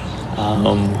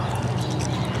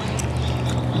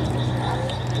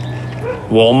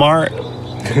 Walmart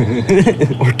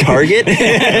Or Target.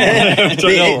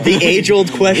 the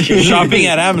age-old question. shopping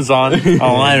at Amazon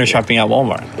online or shopping at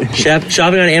Walmart?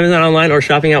 Shopping on Amazon online or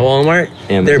shopping at Walmart.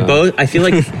 Amazon. They're both. I feel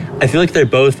like they're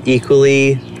both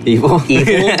equally Evil.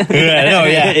 That's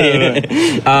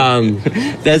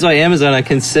why Amazon, I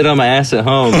can sit on my ass at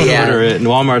home and Yeah. order it. In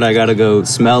Walmart, I gotta go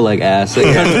smell like ass at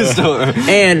the store.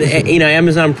 And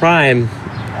Amazon Prime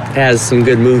has some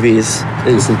good movies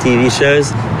and some TV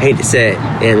shows. I hate to say it,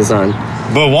 Amazon.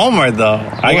 But Walmart though,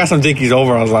 I got some Dickies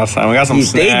overalls last time. I got some They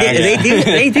snacks.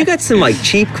 they do got some like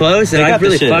cheap clothes, and They I got the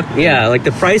really shit. like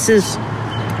the prices.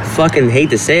 I fucking hate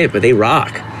to say it, but they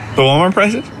rock. The Walmart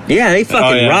prices? Yeah, they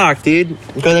fucking yeah. rock, dude.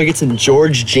 Go there, get some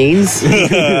George jeans.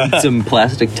 Some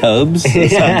plastic tubs,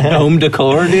 some home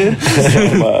decor, dude.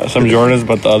 Some Jordans,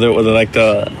 but the other with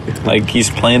like he's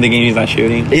playing the game, he's not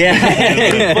shooting. Yeah,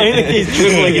 he's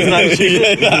dribbling, he's not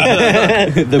shooting.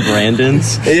 The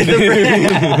Brandons.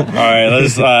 All right,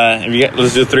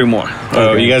 let's do 3 more.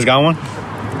 You guys got one?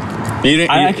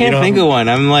 I can't think of one.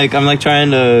 I'm like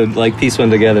trying to like piece one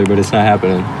together, but it's not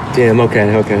happening. Damn. Okay.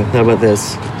 How about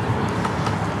this?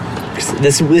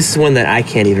 This is one that I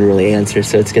can't even really answer,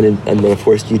 so I'm gonna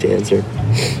force you to answer.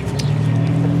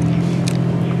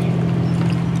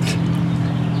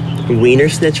 Wiener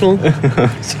Schnitzel?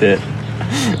 Spit.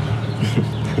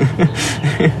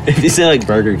 If you say like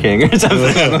Burger King or something,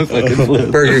 I'm a fucking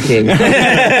flip. Burger King.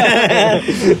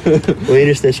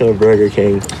 Wiener Schnitzel or Burger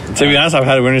King? To be honest, I've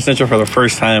had Winter Central for the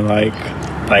first time like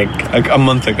a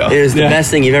month ago. It was the best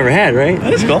thing you've ever had, right?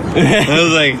 That's cool.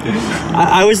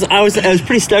 I was like, I was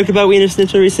pretty stoked about Wiener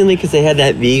Schnitzel recently because they had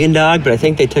that vegan dog, but I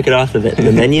think they took it off of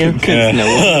the menu. yeah. No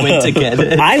one went to get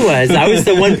it. I was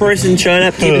the one person showing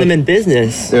up keeping them in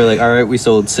business. They're like, all right, we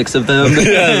sold 6 of them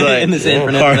in the San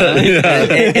Fernando.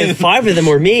 And 5 of them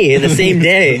were me in the same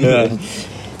day. Yeah.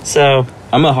 So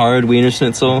I'm a hard Wiener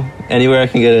Schnitzel. Anywhere I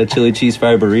can get a chili cheese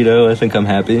fried burrito, I think I'm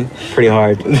happy. pretty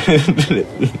hard.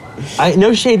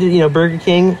 No shade to Burger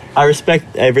King. I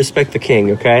respect the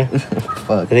king. Okay, Fuck.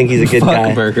 I think he's a good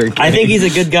guy. Burger King. I think he's a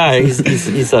good guy.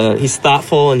 He's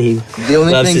thoughtful and he The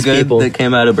only loves thing his good people. that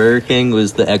came out of Burger King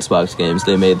was the Xbox games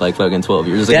they made like fucking 12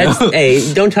 years ago.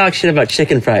 Hey, don't talk shit about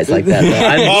chicken fries like that. Though.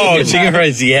 I'm vegan. Chicken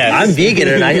fries, yes. I'm vegan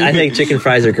and I think chicken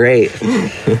fries are great.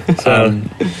 So,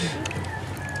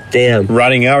 damn.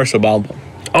 Rotting Out or Sabalba?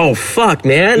 Oh fuck,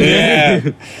 man. Yeah.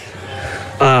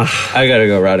 I gotta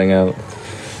go Rotting Out.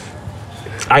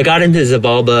 I got into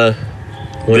Zabalba.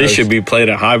 This should be played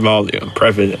at high volume.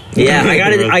 Preface it. Yeah, I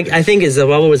got it. I think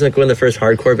Zabalba was like one of the first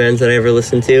hardcore bands that I ever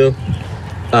listened to.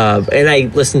 And I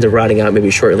listened to Rotting Out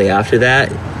maybe shortly after that.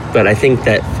 But I think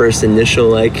that first initial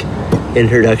like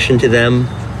introduction to them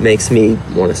makes me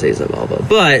want to say Zabalba.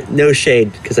 But no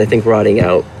shade, because I think Rotting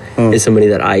Out is somebody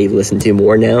that I listen to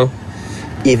more now.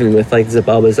 Even with like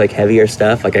Zabalba's like heavier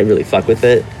stuff, like I really fuck with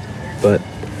it. But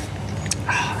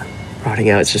Rotting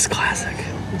Out, it's just classic.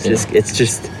 It's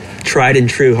just tried and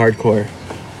true hardcore.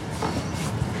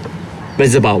 But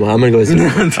Zabalba, I'm gonna go with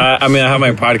Zabalba. I have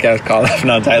my podcast called If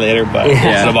Not Die Later, but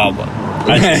Yeah. Sabalba.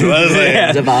 I was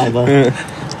like, Zabalba.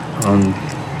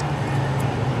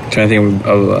 trying to think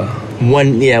of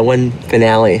One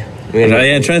finale.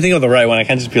 I'm trying to think of the right one. I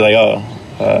can't just be like,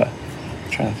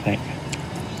 trying to think.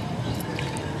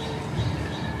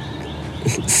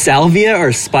 Salvia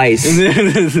or spice?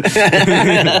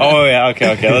 Oh yeah,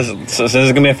 okay. So this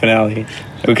is gonna be a finale.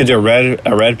 We could do a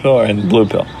red pill or a blue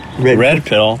pill. Red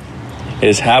pill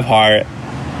is half heart,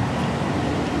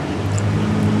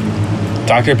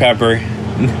 Dr. Pepper,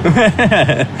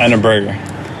 and a burger.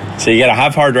 So you get a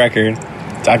half hard record,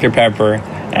 Dr. Pepper,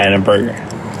 and a burger.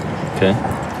 Okay.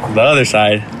 On the other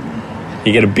side,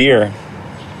 you get a beer,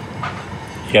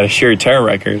 you got a sheer terror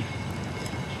record,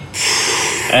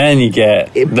 and you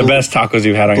get the best tacos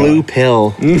you've had on your Blue life.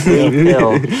 pill. Blue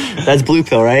pill. That's blue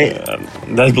pill, right?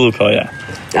 That's blue pill, yeah.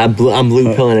 I'm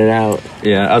blue pilling it out.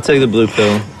 Yeah, I'll take the blue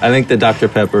pill. I think the Dr.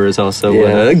 Pepper is also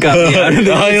what got me out of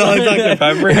Oh, it. you like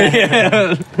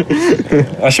Dr.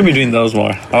 Pepper? I should be doing those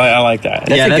more. I like that.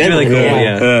 That's a That's good really one, cool.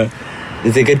 yeah. Yeah.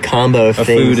 It's a good combo of A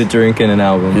things. food, a drink, and an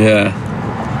album.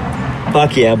 Yeah.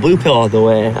 Fuck yeah, blue pill all the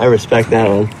way. I respect that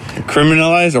one.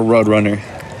 Criminalize a road runner.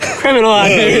 Criminal. I'm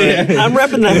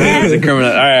repping the It's a hat. criminal.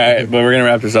 All right, but we're gonna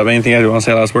wrap this up. Anything else you want to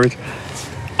say? Last words?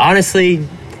 Honestly,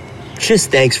 just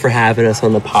thanks for having us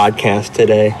on the podcast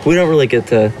today. We don't really get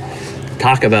to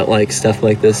talk about like stuff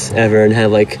like this ever and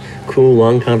have like cool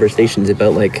long conversations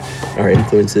about like our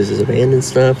influences as a band and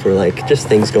stuff, or like just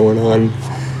things going on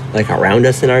like around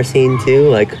us in our scene too.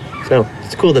 Like, so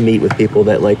it's cool to meet with people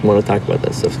that like want to talk about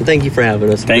that stuff. So thank you for having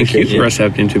us. Thank you for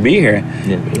accepting to be here.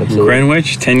 Yeah. Absolutely.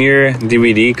 Greenwich 10-year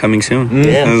DVD coming soon.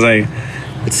 Yeah. I was like,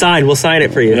 It's signed. We'll sign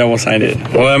it for you. yeah, we'll sign it.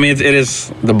 Well, I mean, it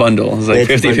is the bundle. It's like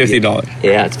It's $50.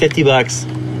 Yeah, it's $50.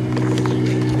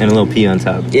 And a little pee on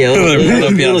top. Yeah, a Little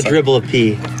pee little outside. dribble of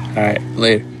pee. All right,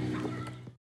 later.